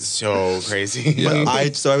is so crazy. But I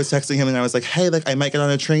was texting him and I was like, hey, like I might get on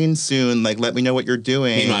a train soon. Like, let me know what you're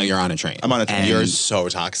doing. Meanwhile, you're on a train. I'm on a train. You're so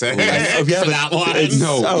toxic. Oh, yeah, for but that one. it's-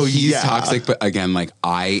 No, Oh, he's yeah. toxic. But again, like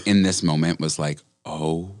I, in this moment, was like,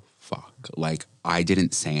 oh, fuck. Like I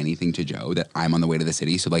didn't say anything to Joe that I'm on the way to the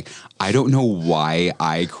city. So like, I don't know why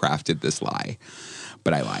I crafted this lie,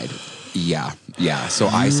 but I lied. Yeah. So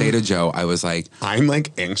I say to Joe, I was like, I'm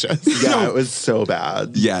like anxious. Yeah, it was so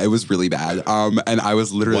bad. yeah, it was really bad. And I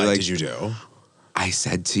was literally What like, did you do? I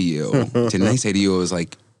said to you, didn't I say to you, I was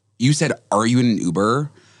like, you said, are you in an Uber?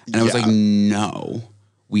 And I was Yeah. like, no.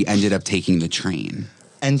 We ended up taking the train.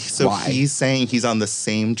 And so Why? he's saying he's on the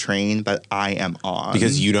same train that I am on.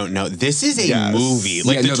 Because you don't know. This is a Yes. movie.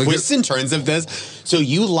 Like Yeah, the no, like twists and turns of this. So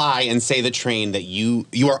you lie and say the train that you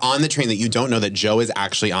are on the train that you don't know that Joe is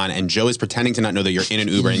actually on, and Joe is pretending to not know that you're in an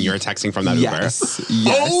Uber and you're texting from that Yes. Uber.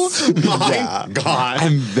 Yes. Oh my Yeah. god.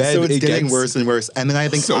 And then so it's getting gets worse and worse. And then I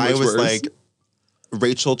think so I much was worse. like,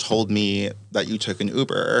 Rachel told me that you took an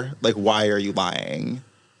Uber. Like, why are you lying?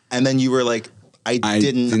 And then you were like, I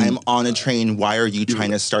didn't. I'm on a train. Why are you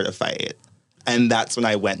trying to start a fight? And that's when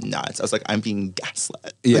I went nuts. I was like, I'm being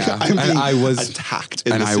gaslit. Yeah. Like, I'm And being I was- attacked.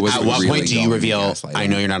 and I was At what really point do you going reveal, gaslighting. I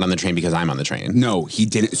know you're not on the train because I'm on the train? No, he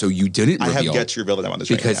didn't. So you didn't I have reveal. yet to reveal that I'm on the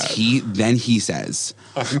train. Because yet. he says,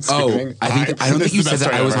 I'm oh, screaming. I don't This think you is the said best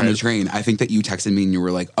that I story was I've on the heard. train. I think that you texted me and you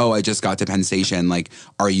were like, oh, I just got to Penn Station. Like,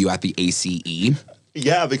 are you at the ACE?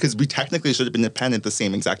 Yeah, because we technically should have been at Penn at the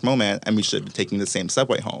same exact moment, and we should have been taking the same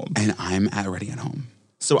subway home. And I'm already at home.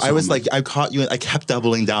 So I was like, I caught you. I kept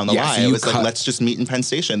doubling down the lie. so I you was like, let's just meet in Penn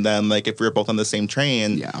Station then. Like, if we were both on the same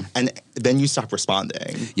train. Yeah. And then you stopped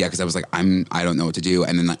responding. Yeah, because I was like, I don't know what to do.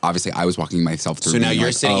 And then like, obviously I was walking myself through. So now being you're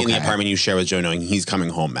like, sitting in the okay. apartment you share with Joe knowing he's coming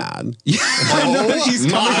home mad. He's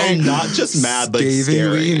coming home not just mad, like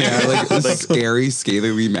scary. Scathingly mad, like scary,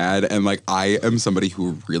 scathingly mad. And like, I am somebody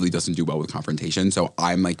who really doesn't do well with confrontation. So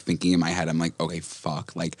I'm like thinking in my head, I'm like, okay,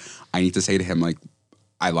 fuck. Like, I need to say to him, like,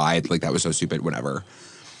 I lied. Like, that was so stupid, whatever.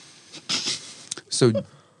 So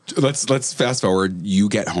let's fast forward. You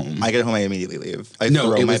get home. I get home, I immediately leave. I No,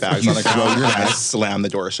 throw it my was- bags you on the throw ground your and I bags. slam the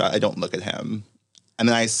door shut. I don't look at him. And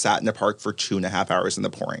then I sat in a park for 2.5 hours in the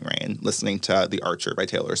pouring rain, listening to The Archer by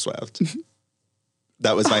Taylor Swift.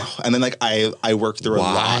 That was my, and then like I worked through a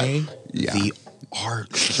lot. Yeah. The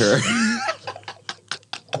Archer.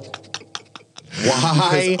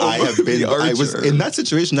 Why? I have been, I was Archer. in that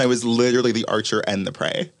situation. I was literally the archer and the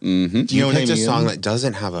prey. Mm-hmm. Do you know what I picked mean? a song that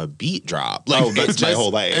doesn't have a beat drop. Oh, that's it's my just-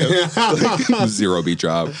 whole life. Zero beat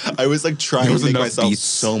job. I was like trying There to was make enough myself beats.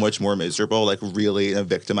 so much more miserable, like really in a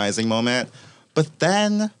victimizing moment. But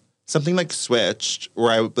then something like switched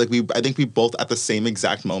where I think we both at the same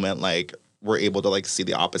exact moment like were able to like see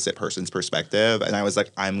the opposite person's perspective. And I was like,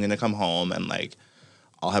 I'm gonna come home and like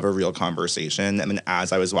I'll have a real conversation. And then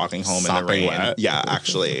as I was walking home in the Sopping rain, wet. yeah,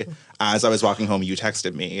 actually, as I was walking home, you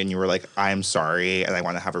texted me and you were like, I'm sorry and I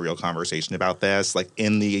want to have a real conversation about this, like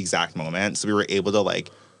in the exact moment. So we were able to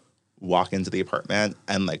like walk into the apartment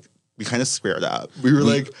and like we kind of squared up. We were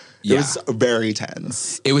like, it was very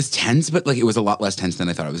tense. It was tense, but like it was a lot less tense than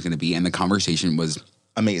I thought it was going to be. And the conversation was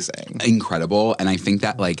Amazing. incredible. And I think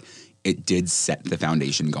that like it did set the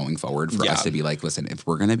foundation going forward for Yeah. us to be like, listen, if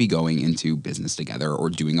we're going to be going into business together or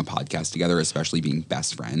doing a podcast together, especially being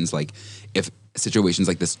best friends, like if situations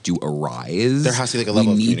like this do arise, There has to be, like, a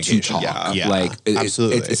level of we need to communication. talk. Yeah. Like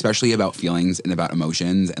Absolutely. It's especially about feelings and about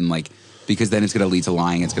emotions and like, because then it's going to lead to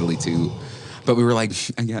lying. It's going to lead to, but we were like,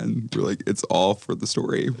 again, we're like, it's all for the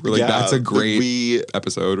story. We're like, Yeah, that's a great we-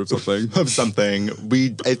 episode of something. Of something.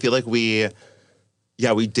 I feel like we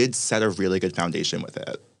did set a really good foundation with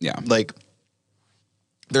it. Yeah. Like,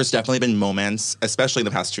 there's definitely been moments, especially in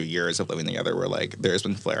the past 2 years of living together, where like there's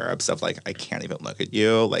been flare-ups of like, I can't even look at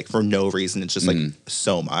you, like for no reason. It's just like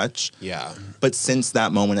so much. Yeah. But since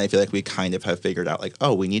that moment, I feel like we kind of have figured out like,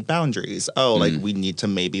 oh, we need boundaries. Oh, like we need to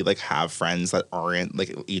maybe like have friends that aren't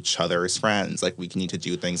like each other's friends. Like we need to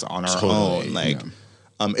do things on our Totally, own. Like,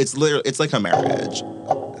 it's literally, it's like a marriage.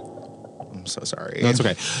 I'm so sorry. That's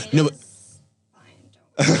okay. No, but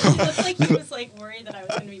It looked like he was like worried that I was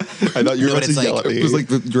going to be mad. I thought you were No, about but to it's yell like- at me. It was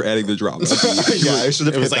like you're adding the drama. yeah, I should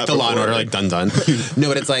have. it was hit like that the Law and before. Order, like dun dun. No,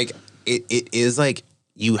 but it's like it is like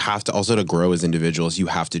you have to also to grow as individuals. You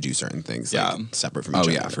have to do certain things, like, Yeah. separate from Oh, each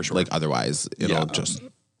other. yeah, for sure. Like otherwise, it'll Yeah. just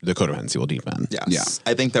the codependency will deepen. Yes.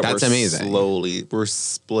 Yeah. I think that That's we're amazing. we're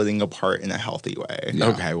splitting apart in a healthy way. Yeah.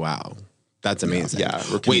 Okay. Wow. That's amazing. Yeah,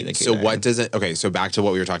 we're Wait. So communicating. what does it? Okay. So back to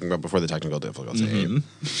what we were talking about before the technical difficulty.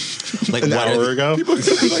 Like An what are hour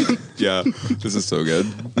the- ago. Yeah, this is so good.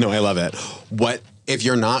 No, I love it. What if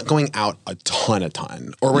you're not going out a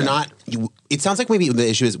ton, or we're not? It sounds like maybe the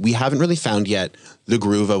issue is we haven't really found yet the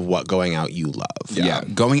groove of what going out you love. Yeah.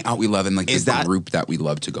 Going out we love and like Is the that- group that we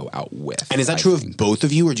love to go out with. And is that I true think. of both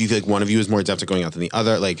of you, or do you feel like one of you is more adept at going out than the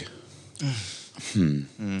other? Like,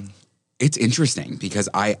 It's interesting because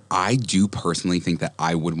I do personally think that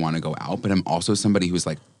I would want to go out, but I'm also somebody who's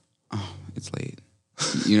like, oh, it's late.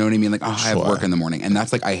 You know what I mean? Like, oh, I have work in the morning. And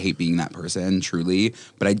that's like, I hate being that person, truly.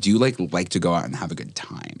 But I do like to go out and have a good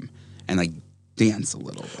time and like dance a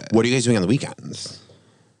little bit. what are you guys doing on the weekends?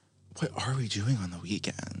 What are we doing on the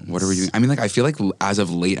weekend? What are we doing? I mean, like, I feel like as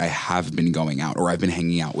of late, I have been going out or I've been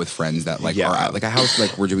hanging out with friends that like Yeah. are at like a house,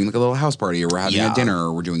 like we're doing like a little house party or we're having Yeah. a dinner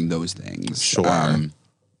or we're doing those things. Sure.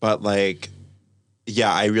 But like,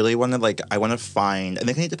 yeah, I really want to like. I want to find. I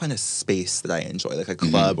think I need to find a space that I enjoy, like a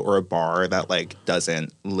club or a bar that like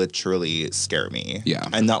doesn't literally scare me. Yeah.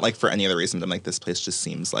 and not like for any other reason. But I'm like, this place just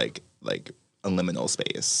seems like a liminal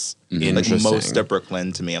space. Like Interesting. most of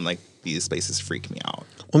Brooklyn to me, I'm like, these spaces freak me out.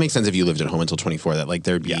 Well, it makes sense if you lived at home until 24 that like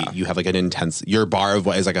there'd be Yeah. you have like an intense your bar of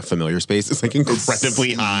what is like a familiar space is like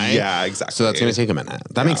incredibly high. Yeah, exactly. So that's gonna take a minute.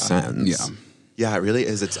 That makes sense. Yeah. Yeah, it really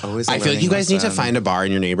is. It's always. I I feel like you guys need to find a bar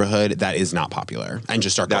in your neighborhood that is not popular and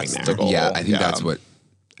just start That's going the there. goal. Yeah, I think Yeah. that's what.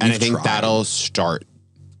 And I we've think tried. that'll start.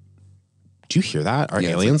 Do you hear that? Are Yeah,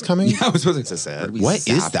 it's aliens like- coming? Yeah, I was supposed to Is this it? Where do we What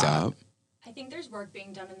is zapped that? up? I think there's work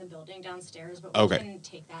being done in the building downstairs, but Okay. we can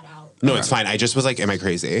take that out. No, it's fine. I just was like, am I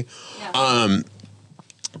crazy? Yeah.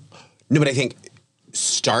 No, but I think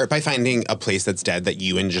start by finding a place that's dead that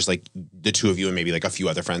you and just like the two of you and maybe like a few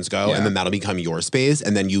other friends go, and then that'll become your space.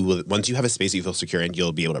 And then you will, once you have a space that you feel secure in,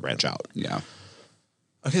 you'll be able to branch out. Yeah.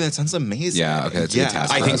 Okay, that sounds amazing. Yeah, okay, that's a good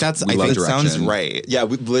task. I think that's, I think it sounds right. Yeah,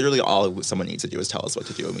 we literally all someone needs to do is tell us what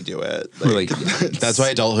to do and we do it. Like, that's why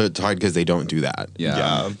adulthood's hard, because they don't do that.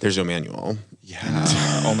 Yeah. There's no manual. Yeah.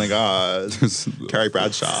 Oh my God. Carrie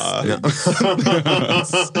Bradshaw.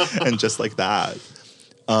 And just like that.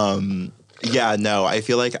 Yeah, no, I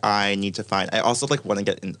feel like I need to find, I also like want to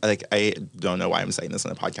get in, like, I don't know why I'm saying this in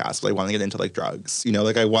a podcast, but I want to get into like drugs, you know,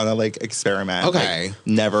 like I want to like experiment. Okay. Like,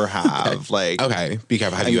 never have. Like, Okay, be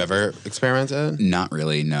careful. Have you ever experimented? Not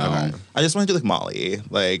really, no. Okay. I just want to do like Molly.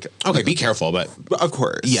 Like, Okay, be careful, but of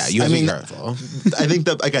course. yeah, you have to be careful. I think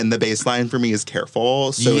that, again, the baseline for me is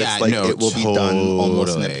careful. So Yeah, it's like, no, it will be done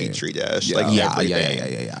almost in a totally. petri dish. Yeah. Like, Yeah.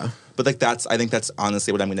 everything. But like I think that's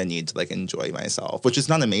honestly what I'm gonna need to like enjoy myself, which is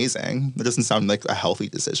not amazing. It doesn't sound like a healthy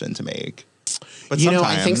decision to make. But You know,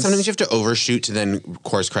 I think sometimes you have to overshoot to then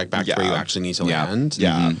course correct back to where you Yeah. actually need to Yeah. land.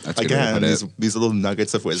 yeah. That's a good way to Again, put it. these little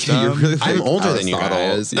nuggets of wisdom. You're really I'm like older than you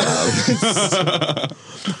Aristotle. guys. Yeah.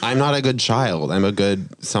 I'm not a good child. I'm a good,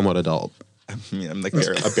 somewhat adult. I mean, I'm like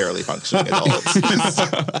a barely functioning adult. Good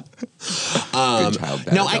child,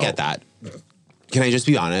 bad No, I adult. get that. Can I just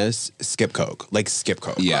be honest? Skip Coke. Like, skip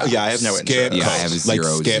Coke. Yeah. Yeah, I have no Skip interest. Yeah, I have Like,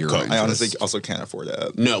 zero, skip zero Coke. interest. I honestly also can't afford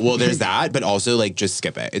it. No, well, there's that, but also, like, just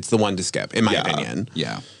skip it. It's the one to skip, in my Yeah. opinion.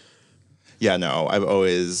 Yeah. Yeah, no,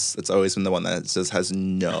 it's always been the one that just has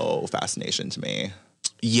no fascination to me.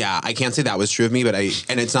 Yeah, I can't say that was true of me, but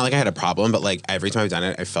and it's not like I had a problem, but, like, every time I've done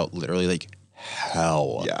it, I felt literally, like,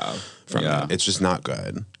 hell Yeah. from Yeah. it. It's just not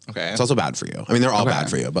good. Okay. It's also bad for you. I mean, they're all Okay. bad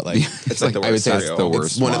for you, but, like, It's like the I would worst say it's cereal. the it's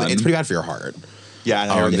worst one one. of it's pretty bad for your heart. Yeah,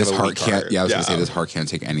 and I Oh, already this have a heart weak can't. heart. Yeah, I was gonna say this heart can't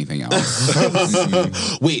take anything else.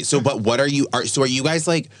 Wait, so but what are you? So are you guys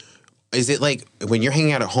like? Is it like when you're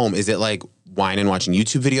hanging out at home? Is it like wine and watching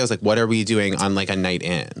YouTube videos? Like, what are we doing on like a night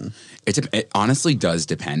in? It honestly does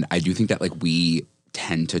depend. I do think that like we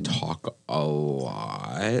tend to talk a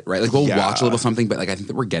lot, right? Like we'll Yeah. watch a little something, but like I think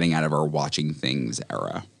that we're getting out of our watching things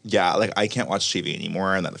era. Yeah, like I can't watch TV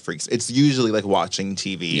anymore, and that freaks. It's usually like watching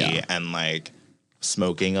TV Yeah. and like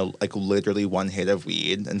smoking like literally one hit of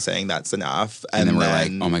weed and saying that's enough, And then we're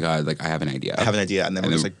like, oh my God, like I have an idea. I have an idea, and then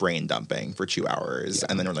we're then- just like brain dumping for 2 hours,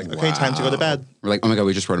 and then we're like, okay, time to go to bed. We're like, oh my God,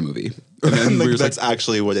 we just wrote a movie. And then we're like, just that's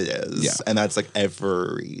actually what it is, Yeah. and that's like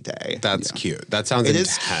every day. That's cute. That sounds It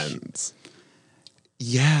is- intense.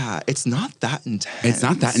 Yeah, it's not that intense. It's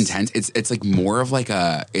not that intense. It's like more of like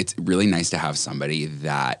it's really nice to have somebody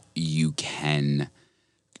that you can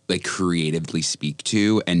like creatively speak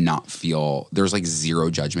to and not feel there's like zero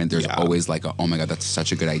judgment. There's Yeah. always like oh my God, that's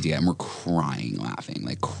such a good idea. And we're crying, laughing,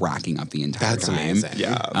 like cracking up the entire That's time. amazing.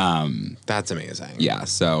 Yeah. That's amazing. Yeah.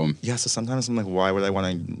 So Yeah, so sometimes I'm like, why would I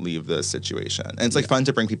want to leave this situation? And it's like fun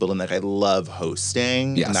to bring people in. Like I love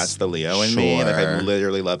hosting, Yes. and that's the Leo in me. Like I Sure.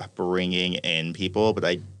 literally love bringing in people, but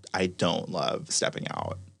I don't love stepping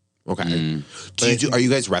out. Okay. Are you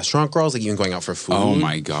guys restaurant girls? Like even going out for food? oh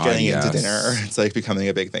my God. Getting yes. into dinner, it's like becoming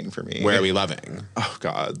a big thing for me. Where are we loving? Oh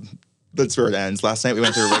God, that's where it ends. Last night we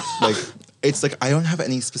went to like it's like I don't have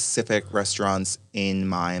any specific restaurants in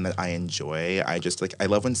mind that I enjoy. I just like I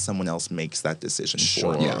love when someone else makes that decision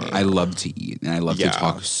for me. Yeah, I love to eat and I love to Yeah.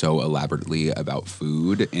 talk so elaborately about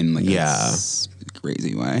food in like Yeah. a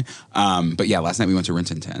crazy way. But yeah, last night we went to Rin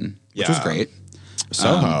Tin Tin, which was Yeah. great.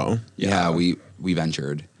 Soho. Yeah, we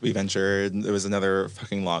ventured. We ventured. It was another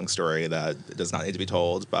fucking long story that does not need to be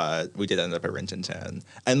told, but we did end up at Rin Tin Tin.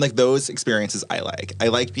 And like those experiences I like. I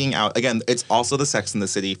like being out. Again, it's also the Sex and the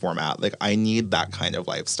City format. Like I need that kind of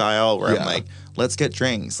lifestyle where Yeah. I'm like, let's get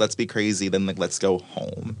drinks, let's be crazy, then like let's go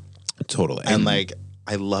home. Totally. And like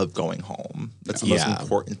I love going home. That's the most Yeah.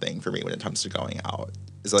 important thing for me when it comes to going out.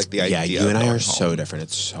 Is like the idea. yeah, you of and I going are so home. different.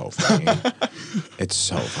 It's so funny. It's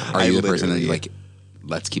so funny. Are I you the person that literally- like,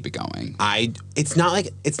 let's keep it going? It's not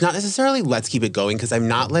necessarily let's keep it going because I'm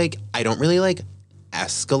not like I don't really like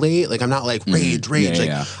escalate. Like I'm not like rage. Yeah, like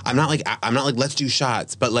yeah. I'm not like let's do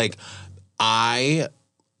shots. But like I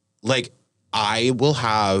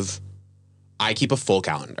keep a full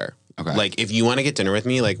calendar. Okay. Like if you want to get dinner with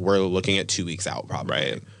me, like we're looking at 2 weeks out probably.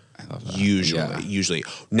 Right. I love that. Usually.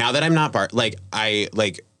 Now that I'm not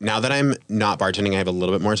now that I'm not bartending, I have a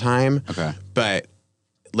little bit more time. Okay. But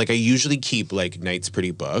like I usually keep like nights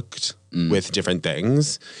pretty booked with different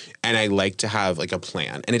things. And I like to have like a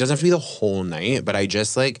plan. And it doesn't have to be the whole night, but I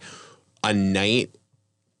just like a night.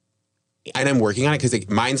 And I'm working on it because like,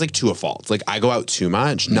 mine's like to a fault. Like I go out too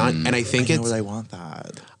much. And I think I know, it's but I want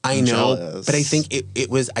that. I I'm know, jealous. but I think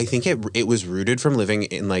it was rooted from living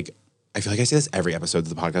in like I feel like I say this every episode.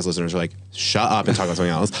 The podcast listeners are like, shut up and talk about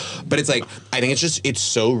something else. But it's like, I think it's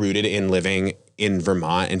so rooted in living in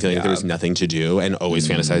Vermont and feeling like there was nothing to do and always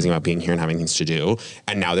fantasizing about being here and having things to do.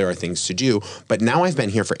 And now there are things to do. But now I've been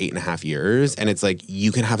here for 8.5 years and it's like,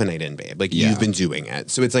 you can have a night in, babe. Like you've been doing it.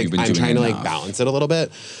 So it's like, I'm trying to like balance it a little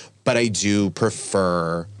bit. But I do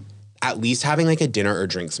prefer at least having like a dinner or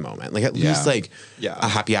drinks moment. Like at least like a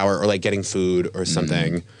happy hour or like getting food or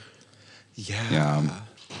something. Yeah.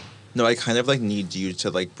 No, I kind of like need you to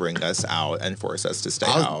like bring us out and force us to stay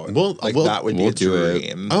out. That would be a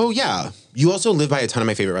dream. Oh yeah. You also live by a ton of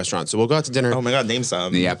my favorite restaurants, so we'll go out to dinner. Oh my God, name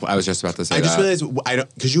some. Yeah, I was just about to say I just realized I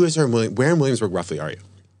don't because you guys are where in Williamsburg roughly are you?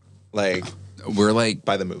 Like we're like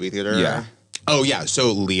by the movie theater. Yeah. Oh yeah.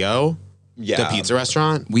 So Leo, the pizza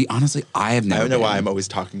restaurant. We honestly, I have never. I don't know been. why I'm always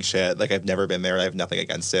talking shit. Like I've never been there. I have nothing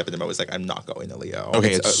against it, but I'm always like, I'm not going to Leo.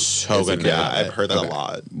 Okay, it's so good. Yeah, I've heard that a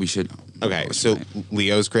lot. We should. Okay, so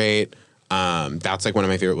Leo's great. That's like one of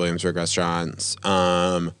my favorite Williamsburg restaurants.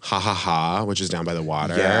 Ha Ha Ha, which is down by the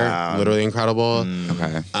water. Yeah. Literally incredible.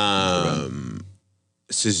 Okay.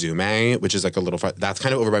 Suzume, which is like a little far, that's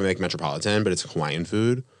kind of over by like Metropolitan, but it's Hawaiian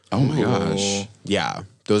food. Oh my gosh. Yeah.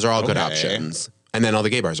 Those are all good Okay. options. And then all the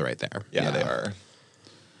gay bars are right there. Yeah, they are.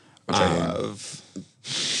 Which I love.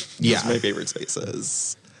 Yeah. Those are my favorite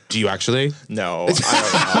spaces. Do you actually? No,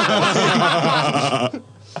 I don't know.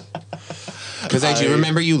 Because I do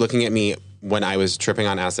remember you looking at me when I was tripping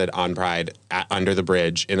on acid on Pride under the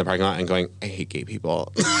bridge in the parking lot and going, I hate gay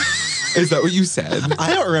people. Is that what you said?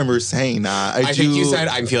 I don't remember saying that. I think you said,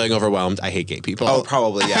 I'm feeling overwhelmed. I hate gay people. Oh,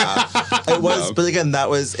 probably, yeah. It was, but again, that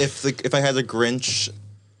was if I had a Grinch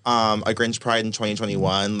Pride in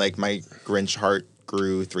 2021, like my Grinch heart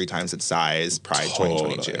grew 3 times its size. Pride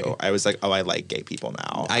 2022. I was like, oh, I like gay people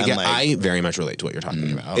now. I very much relate to what you're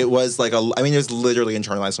talking about. It was like it was literally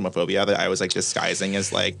internalized homophobia that I was like disguising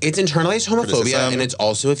as like. It's internalized homophobia, criticism. and it's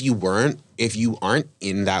also if you aren't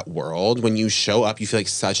in that world, when you show up, you feel like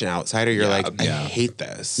such an outsider. You're like, I hate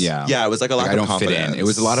this. Yeah. Yeah, it was like a lack I of don't confidence. fit in. It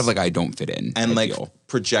was a lot of like I don't fit in. And I like feel.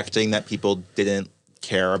 projecting that people didn't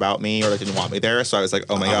care about me or like didn't want me there. So I was like,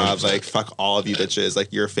 oh my God, like fuck all of you bitches.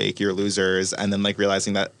 Like you're fake, you're losers. And then like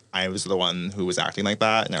realizing that I was the one who was acting like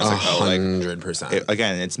that. And I was like, oh, like 100%.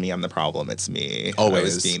 Again, it's me, I'm the problem. It's me. Always. I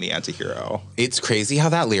was being the anti-hero. It's crazy how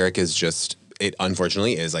that lyric is just, it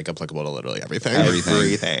unfortunately is like applicable to literally everything.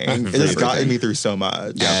 Everything. It has gotten me through so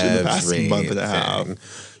much in the past month and a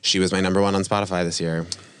half. She was my #1 on Spotify this year.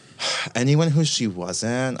 Anyone who she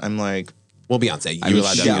wasn't, I'm like, Well, Beyonce, I mean,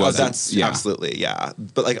 allowed to she be yeah, wasn't. that's Yeah. absolutely, yeah.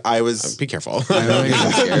 But like I was Be careful.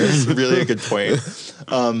 That's really a good point.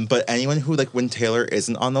 But anyone who like when Taylor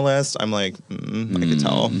isn't on the list, I'm like, I could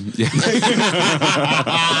tell.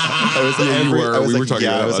 I was like, you were. We were talking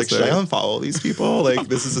about I it was like, last should I night. unfollow these people? Like,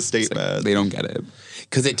 this is a statement. They don't get it.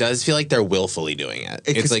 Because it does feel like they're willfully doing it.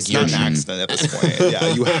 It's like you're an accident at this point.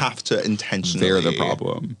 Yeah, you have to intentionally. They're the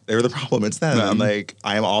problem. They're the problem. It's them. I'm like,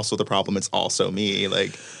 I am also the problem. It's also me.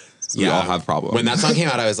 Like, We all have problems. When that song came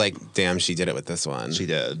out, I was like, damn, she did it with this one. she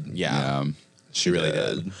did. Yeah. Yeah. She really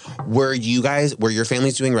did. Were your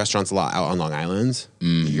families doing restaurants a lot out on Long Island?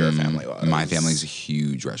 Your family was. My family's a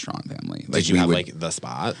huge restaurant family. Did you we have would- like the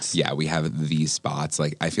spots? Yeah, we have these spots.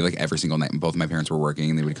 Like I feel like every single night, both of my parents were working,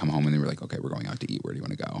 and they would come home and they were like, "Okay, we're going out to eat. Where do you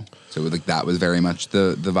want to go?" So it was like that was very much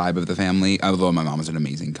the vibe of the family. Although my mom was an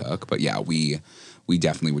amazing cook, but yeah, we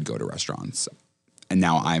definitely would go to restaurants. And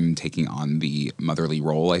now I'm taking on the motherly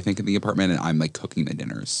role, I think, in the apartment, and I'm like cooking the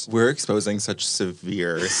dinners. We're exposing such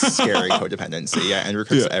severe, scary codependency. Yeah, Andrew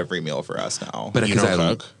cooks every meal for us now. But You because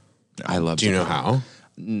don't cook? I love. Do you to know cook.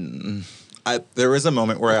 how? There was a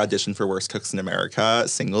moment where I auditioned for Worst Cooks in America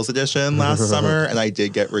singles edition last summer, and I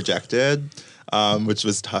did get rejected, which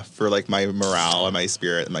was tough for like my morale and my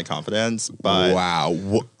spirit and my confidence. But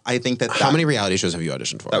Wow. I think that How many reality shows have you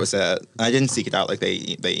auditioned for? that was it. I didn't seek it out. Like they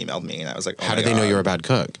emailed me, and I was like, oh How my did they know God. you were a bad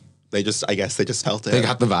cook? I guess they just felt it. They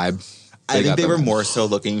got the vibe. I think got they the were vibe. more so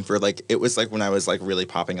looking for like it was like when I was like really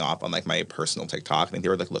popping off on like my personal TikTok. I think they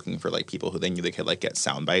were like looking for like people who they knew they could like get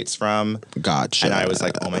sound bites from. Gotcha. And I was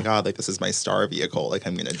like, oh my God, like this is my star vehicle. Like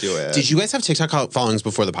I'm gonna do it. Did you guys have TikTok followings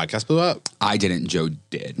before the podcast blew up? I didn't. Joe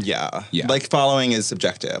did. Yeah. Yeah. Like following is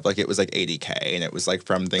subjective. Like it was like 80K and it was like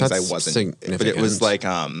from things That's I wasn't. But it was significant. like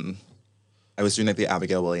I was doing like the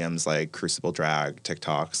Abigail Williams like Crucible drag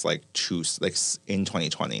TikToks like in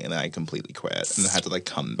 2020 and then I completely quit and then had to like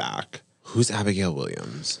come back. Who's Abigail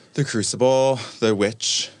Williams? The Crucible, the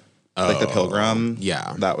witch, like the pilgrim.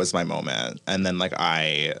 yeah. That was my moment. And then like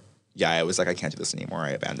I was like, I can't do this anymore.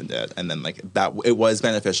 I abandoned it. And then like that, it was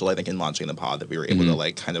beneficial, I think, in launching the pod that we were able to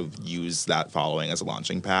like kind of use that following as a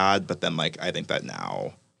launching pad. But then like, I think that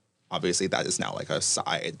now obviously that is now like a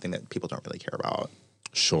side thing that people don't really care about,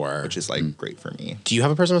 Sure. which is like great for me. Do you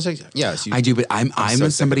have a personal TikTok? Yes. I do, but I'm so sick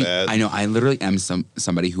of somebody. it. I know. I literally am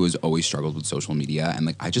somebody who has always struggled with social media, and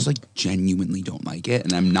like I just like genuinely don't like it,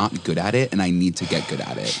 and I'm not good at it, and I need to get good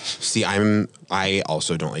at it. See, I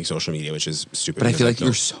also don't like social media, which is stupid. But I because feel like don't-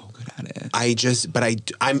 you're so good at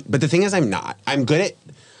it. but the thing is, I'm good at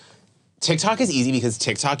TikTok is easy because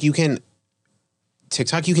TikTok you can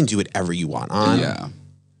do whatever you want on. Yeah.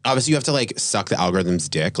 Obviously, you have to like suck the algorithm's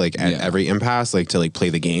dick like at Yeah. every impasse like to like play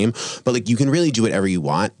the game, but like you can really do whatever you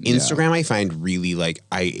want. Yeah. Instagram, I find really like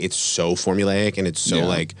it's so formulaic and it's so Yeah.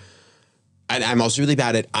 like. And I'm also really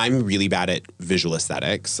bad at visual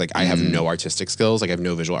aesthetics. Like I have no artistic skills. Like I have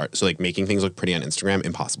no visual art. So like making things look pretty on Instagram,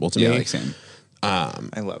 impossible to Yeah, me. like same.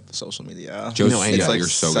 I love the social media. Joe's- No, I it's know. like You're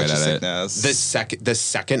so such good a at it. sickness. The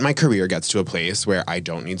second my career gets to a place where I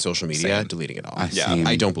don't need social media, Same. deleting it all. Same.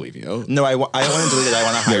 I don't believe you. No, I don't want to delete it. I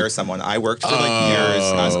want to hire someone. I worked for like years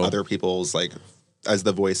as other people's like as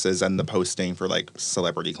the voices and the posting for like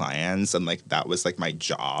celebrity clients, and like that was like my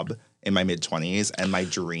job in my mid-20s, and my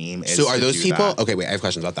dream is So are to those do people? that. Okay, wait. I have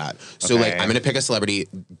questions about that. So like, Okay. I'm gonna pick a celebrity.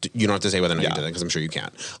 You don't have to say whether or not you Yeah. did it because I'm sure you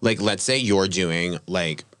can't. Like, let's say you're doing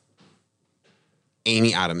like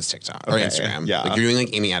Amy Adams TikTok or Okay, Instagram. yeah. Like you're doing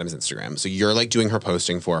like Amy Adams Instagram. So you're like doing her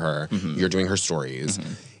posting for her. You're doing her stories.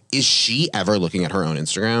 Is she ever looking at her own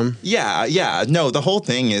Instagram? Yeah. No, the whole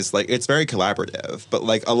thing is like it's very collaborative, but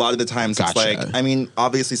like a lot of the times Gotcha. it's like I mean,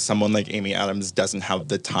 obviously someone like Amy Adams doesn't have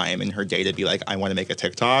the time in her day to be like, I want to make a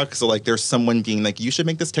TikTok. So like there's someone being like, you should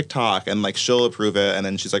make this TikTok, and like she'll approve it, and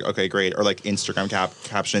then she's like, okay, great. Or like Instagram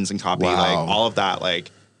captions and copy, Wow. like all of that,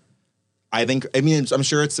 like I mean, I'm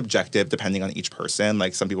sure it's subjective depending on each person.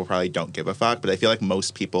 Like some people probably don't give a fuck, but I feel like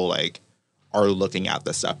most people like are looking at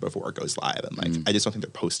the stuff before it goes live, and like I just don't think they're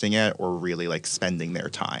posting it or really like spending their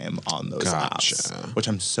time on those Gotcha. apps, which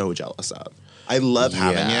I'm so jealous of. I love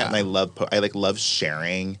having it, Yeah. and I love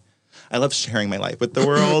sharing. I love sharing my life with the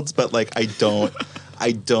world, but like I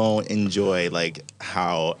don't enjoy like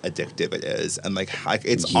how addictive it is, and like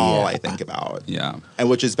it's all I think about. Yeah. And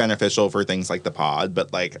which is beneficial for things like the pod,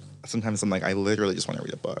 but like sometimes I'm like, I literally just want to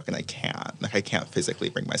read a book, and I can't. Like I can't physically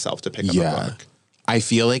bring myself to pick up a book. I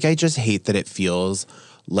feel like I just hate that it feels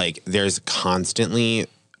like there's constantly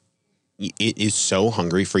it is so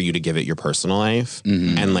hungry for you to give it your personal life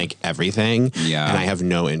and like everything. Yeah. And I have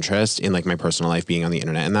no interest in like my personal life being on the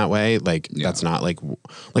internet in that way. Like that's not like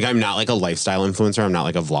I'm not like a lifestyle influencer. I'm not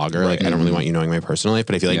like a vlogger. Like I don't really want you knowing my personal life,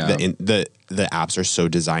 but I feel like the apps are so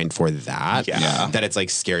designed for that that it's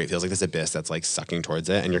like scary. It feels like this abyss that's like sucking towards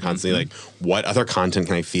it. And you're constantly like, what other content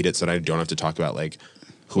can I feed it so that I don't have to talk about like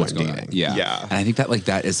who I'm dating? Yeah. Yeah. And I think that like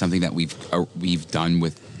that is something that we've done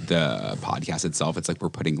with the podcast itself. It's like we're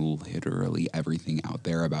putting literally everything out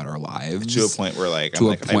there about our lives To a point where like I'm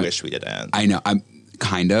like, I wish we didn't. I know. I'm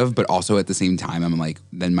kind of, but also at the same time, I'm like,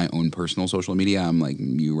 then my own personal social media, I'm like,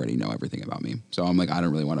 you already know everything about me. So I'm like, I don't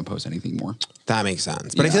really want to post anything more. That makes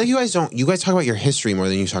sense. But I feel like you guys talk about your history more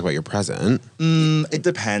than you talk about your present. It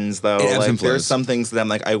depends though. It ebbs Like and there's flows. some things that I'm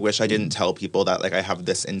like, I wish I didn't tell people that like I have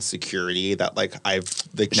this insecurity that like I've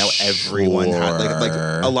like now everyone had like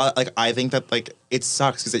a lot. Like I think that like it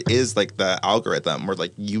sucks because it is like the algorithm where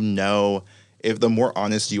like if the more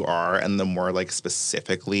honest you are and the more like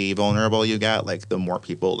specifically vulnerable you get, like the more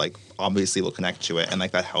people like obviously will connect to it, and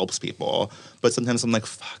like that helps people. But sometimes I'm like,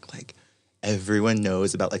 fuck, like everyone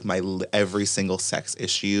knows about like my every single sex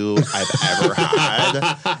issue I've ever had,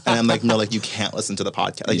 and I'm like, no, like you can't listen to the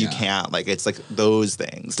podcast. Like you can't. Like it's like those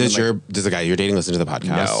things. Does And, like, does the guy you're dating listen to the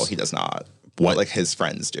podcast? no, he does not. What? But, like his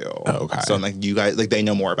friends do. Oh, okay. So I'm like, you guys, like they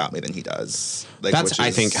know more about me than he does. Like That's which I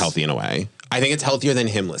is- think healthy in a way. I think it's healthier than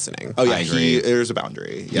him listening. Oh yeah, I agree. there's a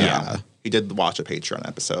boundary. Yeah. Yeah. He did watch a Patreon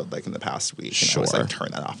episode like in the past week, and I was Sure. like, turn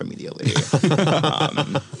that off immediately.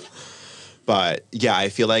 But yeah, I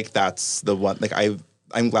feel like that's the one. Like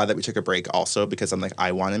I'm glad that we took a break also, because I'm like,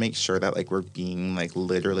 I want to make sure that like we're being like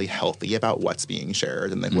literally healthy about what's being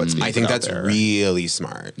shared and like what's being I think put out that's there. really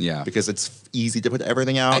smart. Yeah. Because it's easy to put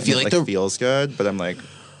everything out. I feel and like it, the- feels good, but I'm like,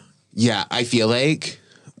 Yeah, I feel like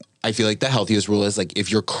the healthiest rule is like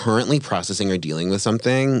if you're currently processing or dealing with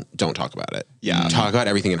something, don't talk about it. Yeah. Talk about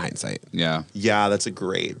everything in hindsight. Yeah. yeah, that's a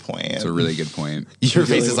great point. It's a really good point. Your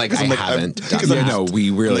face is like, Because I I'm like, haven't done because that. Yeah, no,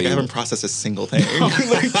 we really. I haven't processed a single thing.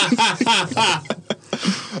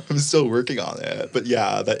 I'm still working on it. But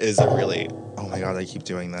yeah, that is a really, oh my God, I keep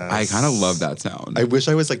doing that. I kind of love that sound. I wish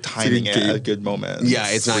I was like timing it game. at a good moment. Yeah,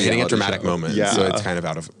 it's not hitting at reality dramatic show. moments. Yeah. So it's kind of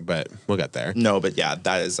out of, but we'll get there. No, but yeah,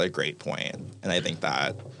 that is a great point. And I think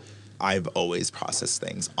that I've always processed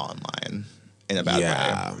things online in a bad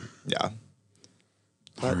Yeah. way. Yeah.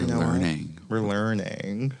 We're you know what? learning. We're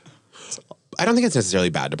learning. I don't think it's necessarily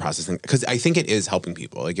bad to process things because I think it is helping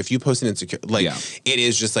people. Like if you post an insecure, like it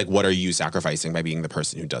is just like, what are you sacrificing by being the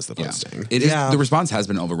person who does the posting? It is. The response has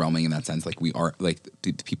been overwhelming in that sense. Like we are like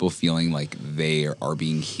people feeling like they are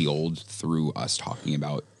being healed through us talking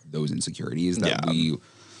about those insecurities that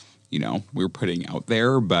we're putting out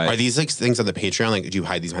there. But are these like things on the Patreon? Like, do you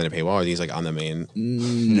hide these behind a paywall? Or are these like on the main?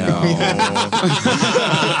 No.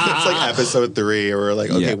 It's like episode 3, or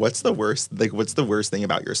like, okay, what's the worst? Like, what's the worst thing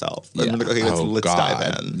about yourself? And I'm like, okay, let's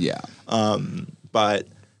dive in. Yeah. But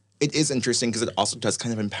it is interesting because it also does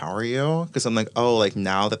kind of empower you. Because I'm like, oh, like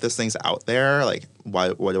now that this thing's out there, like,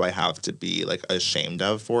 what do I have to be like ashamed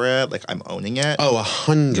of for it? Like I'm owning it. Oh,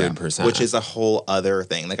 100%. Which is a whole other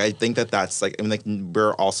thing. Like I think that's like, I mean, like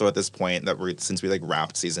we're also at this point that since we like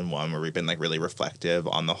wrapped season 1, where we've been like really reflective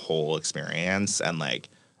on the whole experience, and like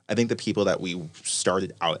I think the people that we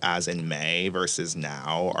started out as in May versus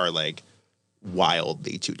now are like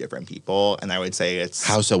wildly 2 different people. And I would say it's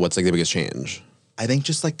how so. What's like the biggest change? I think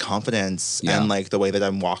just like confidence and like the way that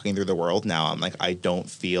I'm walking through the world now. I'm like, I don't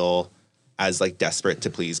feel as like desperate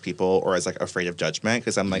to please people or as like afraid of judgment,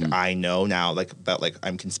 because I'm like, I know now like that like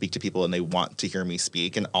I can speak to people and they want to hear me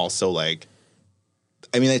speak. And also like,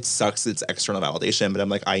 I mean, it sucks, it's external validation, but I'm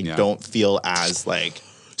like, I don't feel as like.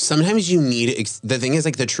 Sometimes you need the thing is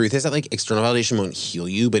like the truth is that like external validation won't heal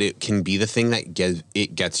you, but it can be the thing that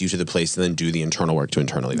gets you to the place to then do the internal work to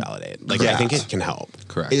internally validate. Like I think it can help.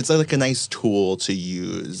 Correct. It's like a nice tool to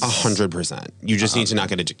use. 100%. You just need to not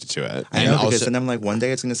get addicted to it. I know, because then I'm like, one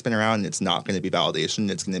day it's going to spin around and it's not going to be validation.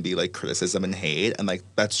 It's going to be like criticism and hate, and like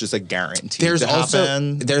that's just a guarantee. There's to also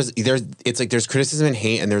happen. there's it's like there's criticism and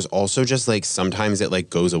hate, and there's also just like sometimes it like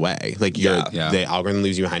goes away. Like the algorithm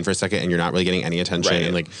leaves you behind for a second, and you're not really getting any attention,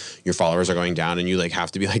 and like your followers are going down, and you like have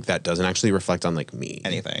to be like, that doesn't actually reflect on like me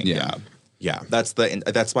anything. Yeah. That's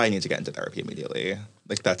why I need to get into therapy immediately.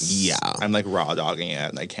 Like I'm like raw dogging it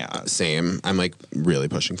and I can't. Same. I'm like really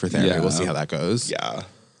pushing for therapy. We'll see how that goes. Yeah.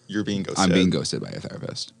 You're being ghosted. I'm being ghosted by a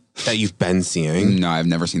therapist. That you've been seeing? No, I've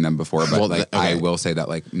never seen them before, but I will say that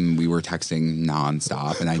like we were texting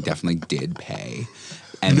nonstop, and I definitely did pay.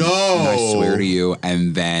 And I swear to you.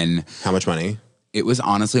 And then how much money? It was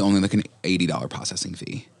honestly only like an $80 processing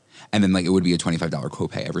fee. And then like it would be a $25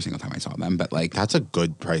 copay every single time I saw them. But like that's a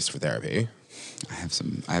good price for therapy.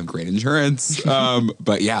 I have great insurance.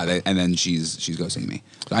 But yeah, and then she's ghosting me.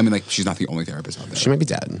 I mean, like, she's not the only therapist out there. She might be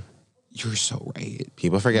dead. You're so right.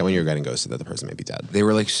 People forget when you're getting ghosted that the person may be dead. They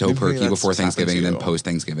were like so perky before Thanksgiving, and then post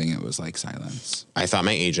Thanksgiving, it was like silence. I thought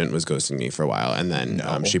my agent was ghosting me for a while, and then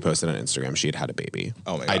she posted on Instagram she had a baby.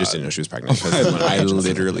 Oh my God. I just didn't know she was pregnant. I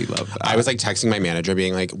literally love that. I was like texting my manager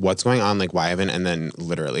being like, what's going on? Like, why haven't? And then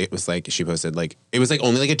literally it was like, she posted like, it was like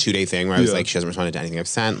only like a 2-day thing where I was like, she hasn't responded to anything I've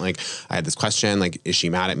sent. Like, I had this question, like, is she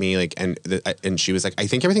mad at me? Like, and she was like, I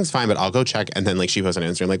think everything's fine, but I'll go check. And then like she posted on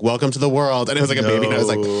Instagram, like, welcome to the world. And it was like a baby. And I was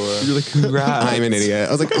like, you're like, congrats. I'm an idiot.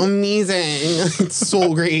 I was like, amazing. It's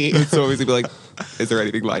so great. It's so easy to be like, is there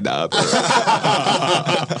anything lined up?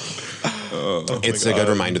 It's a good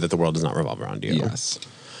reminder that the world does not revolve around you. Yes.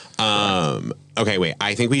 Okay, wait.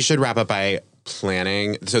 I think we should wrap up by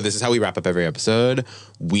planning. So this is how we wrap up every episode.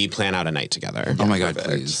 We plan out a night together. Oh my God,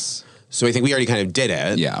 please. So I think we already kind of did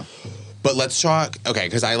it. Yeah. But let's talk. Okay,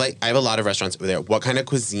 because I have a lot of restaurants over there. What kind of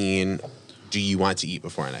cuisine do you want to eat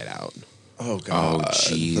before a night out? Oh God,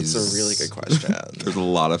 jeez. That's a really good question. There's a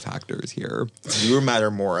lot of factors here. You matter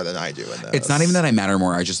more than I do in this. It's not even that I matter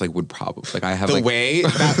more. I just like would probably like I have the like, way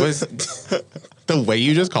that was. The way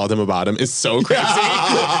you just called him a bottom is so crazy.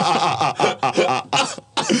 I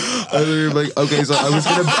literally like, okay, so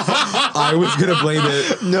I was gonna blame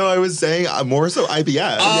it. No, I was saying more so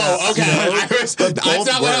IBS. Oh, okay. You know? That's not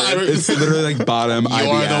what I was. It's literally like bottom. You're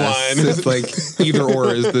IBS. the one. It's like either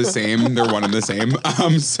or is the same. They're one and the same.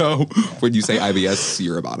 So when you say IBS,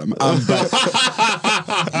 you're a bottom. But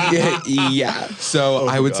yeah. So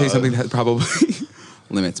I would say something that probably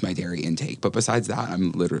limits my dairy intake. But besides that,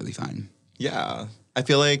 I'm literally fine. Yeah, I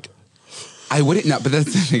feel like I wouldn't know, but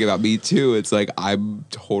that's the thing about me too. It's like I'm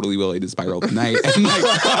totally willing to spiral tonight,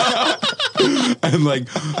 and like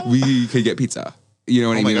we could get pizza. You know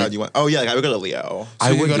what I mean? Oh my God, you want? Oh yeah, like I would go to Leo. So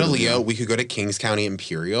I would go to Leo. We could go to Kings County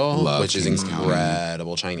Imperial, which is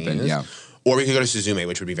incredible Chinese. Yeah. Or we could go to Suzume,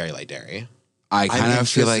 which would be very light dairy. I kind of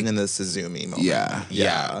feel like in the Suzumi moment.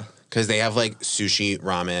 Yeah. Because they have like sushi,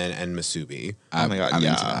 ramen, and masubi. Oh my God, I'm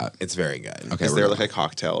yeah. into that. It's very good. Okay, Is there like a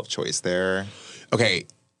cocktail of choice there? Okay.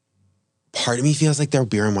 Part of me feels like they're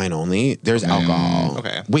beer and wine only. There's alcohol.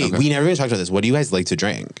 Okay. Wait, we never even talked about this. What do you guys like to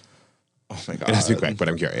drink? Oh my God. It has to be quick, but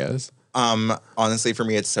I'm curious. Honestly, for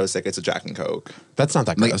me, it's so sick. It's a Jack and Coke. That's not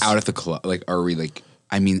that like gross. out at the club. Like, are we like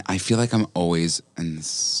I mean, I feel like I'm always, and this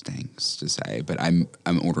stinks to say, but I'm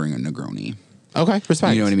ordering a Negroni. Okay,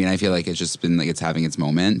 respect. You know what I mean? I feel like it's just been like it's having its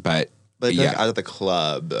moment, but Like, yeah. like out of the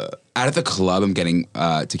club. Out of the club, I'm getting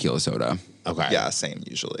tequila soda. Okay. Yeah, same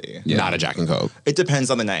usually. Yeah. Not a Jack and Coke. It depends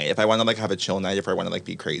on the night. If I want to like have a chill night, if I want to like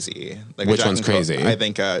be crazy. Like Which Jack one's and Coke, crazy? I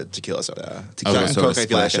think tequila soda. Tequila Jack and soda, Coke, I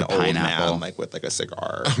feel like splash an of old pineapple. man like with like a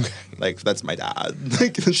cigar. Like that's my dad.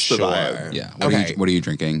 Like that's Sure. the vibe. Yeah. Okay. What are you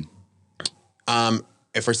drinking?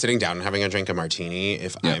 If we're sitting down and having a drink, a martini.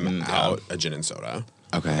 If I'm out, a gin and soda.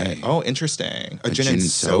 Okay. Oh, interesting. A gin and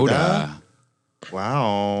soda.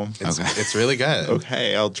 Wow. It's really good.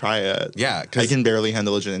 Okay, I'll try it. Yeah, 'cause- I can barely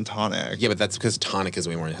handle a gin and tonic. Yeah, but that's because tonic is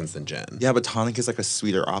way more intense than gin. Yeah, but tonic is like a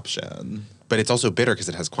sweeter option. But it's also bitter because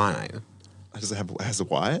it has quinine. Does it have has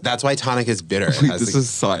what? That's why tonic is bitter. It has This the- is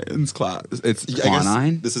science class. It's I guess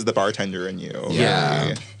quinine. this is the bartender in you. Yeah.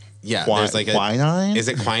 Really. yeah. There's like quinine. Is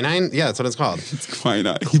it quinine? Yeah, that's what it's called. It's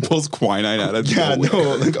quinine. He pulls quinine out of Yeah, nowhere.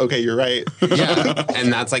 no. Like, okay, you're right. Yeah,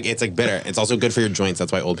 and that's like it's like bitter. It's also good for your joints.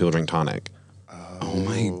 That's why old people drink tonic. Oh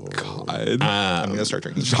my god. I'm gonna start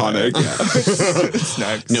drinking Tonic. It's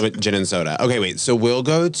next. No, but gin and soda. Okay, wait. So we'll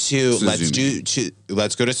go to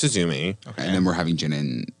let's go to Suzumi. Okay. And then we're having gin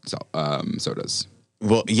and sodas.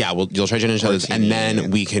 Well, yeah, you'll try gin and sodas, and Martini.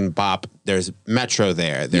 then we can bop. There's Metro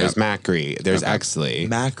there. There's Macri. There's Exley.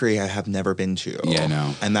 Macri, I have never been to. Yeah,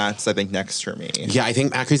 no. And that's I think next for me. Yeah, I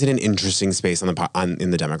think Macri's in an interesting space in the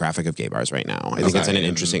demographic of gay bars right now. I think it's in an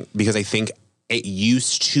interesting because I think it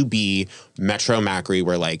used to be Metro Macri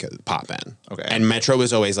were like poppin'. Okay. And Metro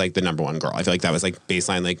was always like the number one girl. I feel like that was like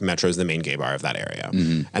baseline, like Metro's the main gay bar of that area.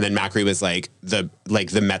 And then Macri was like the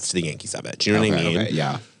Mets to the Yankees of it. Do you know what I mean? okay.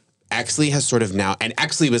 Yeah. Exley has sort of now, and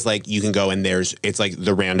Exley was like, you can go and it's like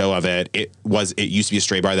the rando of it. It used to be a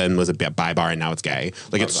straight bar, then was a bi bar, and now it's gay.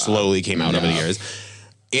 Like it slowly came out over the years.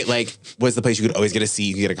 It like was the place you could always get a seat,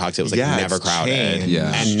 you could get a cocktail. It was like never it's crowded. changed.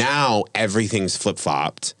 Yeah. And now everything's flip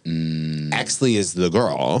flopped. Exley is the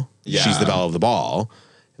girl. Yeah. She's the belle of the ball.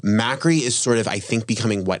 Macri is sort of, I think,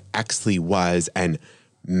 becoming what Exley was, and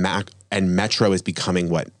Metro is becoming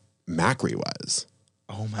what Macri was.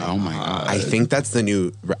 Oh my God. I think that's the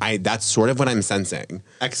new. That's sort of what I'm sensing.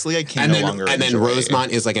 Exley, I can no longer. And then enjoy.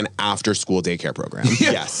 Rosemont is like an after school daycare program.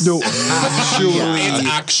 Yes. No, actually. It's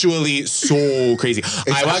actually so crazy.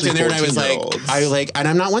 I walked in there and I was like, 14-year-olds. and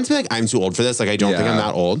I'm not one to be like, I'm too old for this. Like, I don't think I'm Yeah.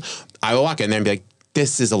 that old. I will walk in there and be like,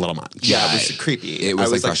 this is a little much. Yeah, it was creepy. It was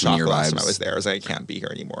I was like like freshman shocked year last vibes. time I was there. I was like, I can't be here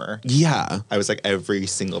anymore. Yeah. I was like, every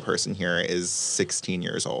single person here is 16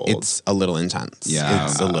 years old. It's a little intense. Yeah.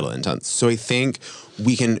 It's a little intense. So I think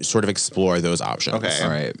we can sort of explore those options. okay. All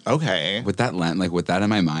right. Okay. With that with that in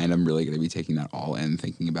my mind, I'm really going to be taking that all in,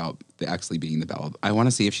 thinking about the Exley being the belle. I want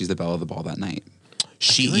to see if she's the belle of the ball that night.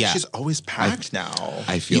 She's always packed now.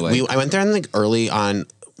 I feel like I went there and like early on.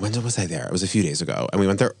 When was I there? It was a few days ago, and we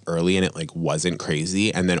went there early, and it like wasn't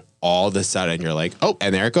crazy, and then all of a sudden you're like, oh,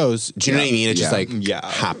 and there it goes. Do you know what I mean? It just like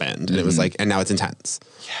happened, and it was like, and now it's intense.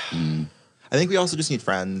 I think we also just need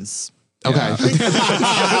friends. Okay.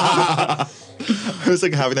 I was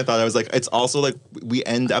like having that thought. I was like, it's also like we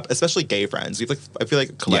end up, especially gay friends. We have like, I feel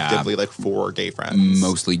like collectively like 4 gay friends.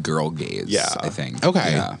 mostly girl gays. Yeah. I think.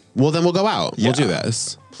 Okay. Yeah. Well, then we'll go out. We'll do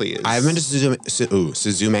this. Please. I haven't been to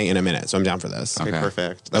Suzume in a minute, so I'm down for this. Okay, Okay.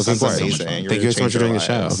 perfect. That was sounds so much amazing. fun. You're Thank you gonna so much for change doing the our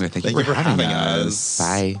show. lives. Okay, Thank you for having us.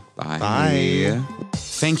 Bye. Bye. Bye.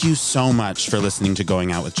 Thank you so much for listening to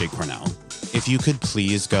Going Out with Jake Cornell. If you could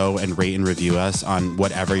please go and rate and review us on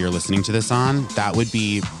whatever you're listening to this on, that would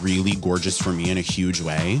be really gorgeous for me in a huge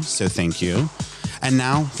way. So thank you. And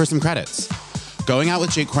now for some credits. Going Out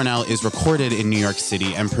with Jake Cornell is recorded in New York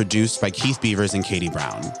City and produced by Keith Beavers and Katie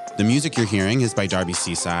Brown. The music you're hearing is by Darby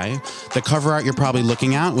Seasai. The cover art you're probably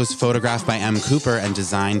looking at was photographed by M. Cooper and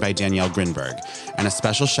designed by Danielle Grinberg. And a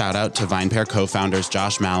special shout out to VinePair co-founders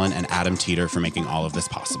Josh Mallon and Adam Teeter for making all of this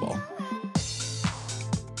possible.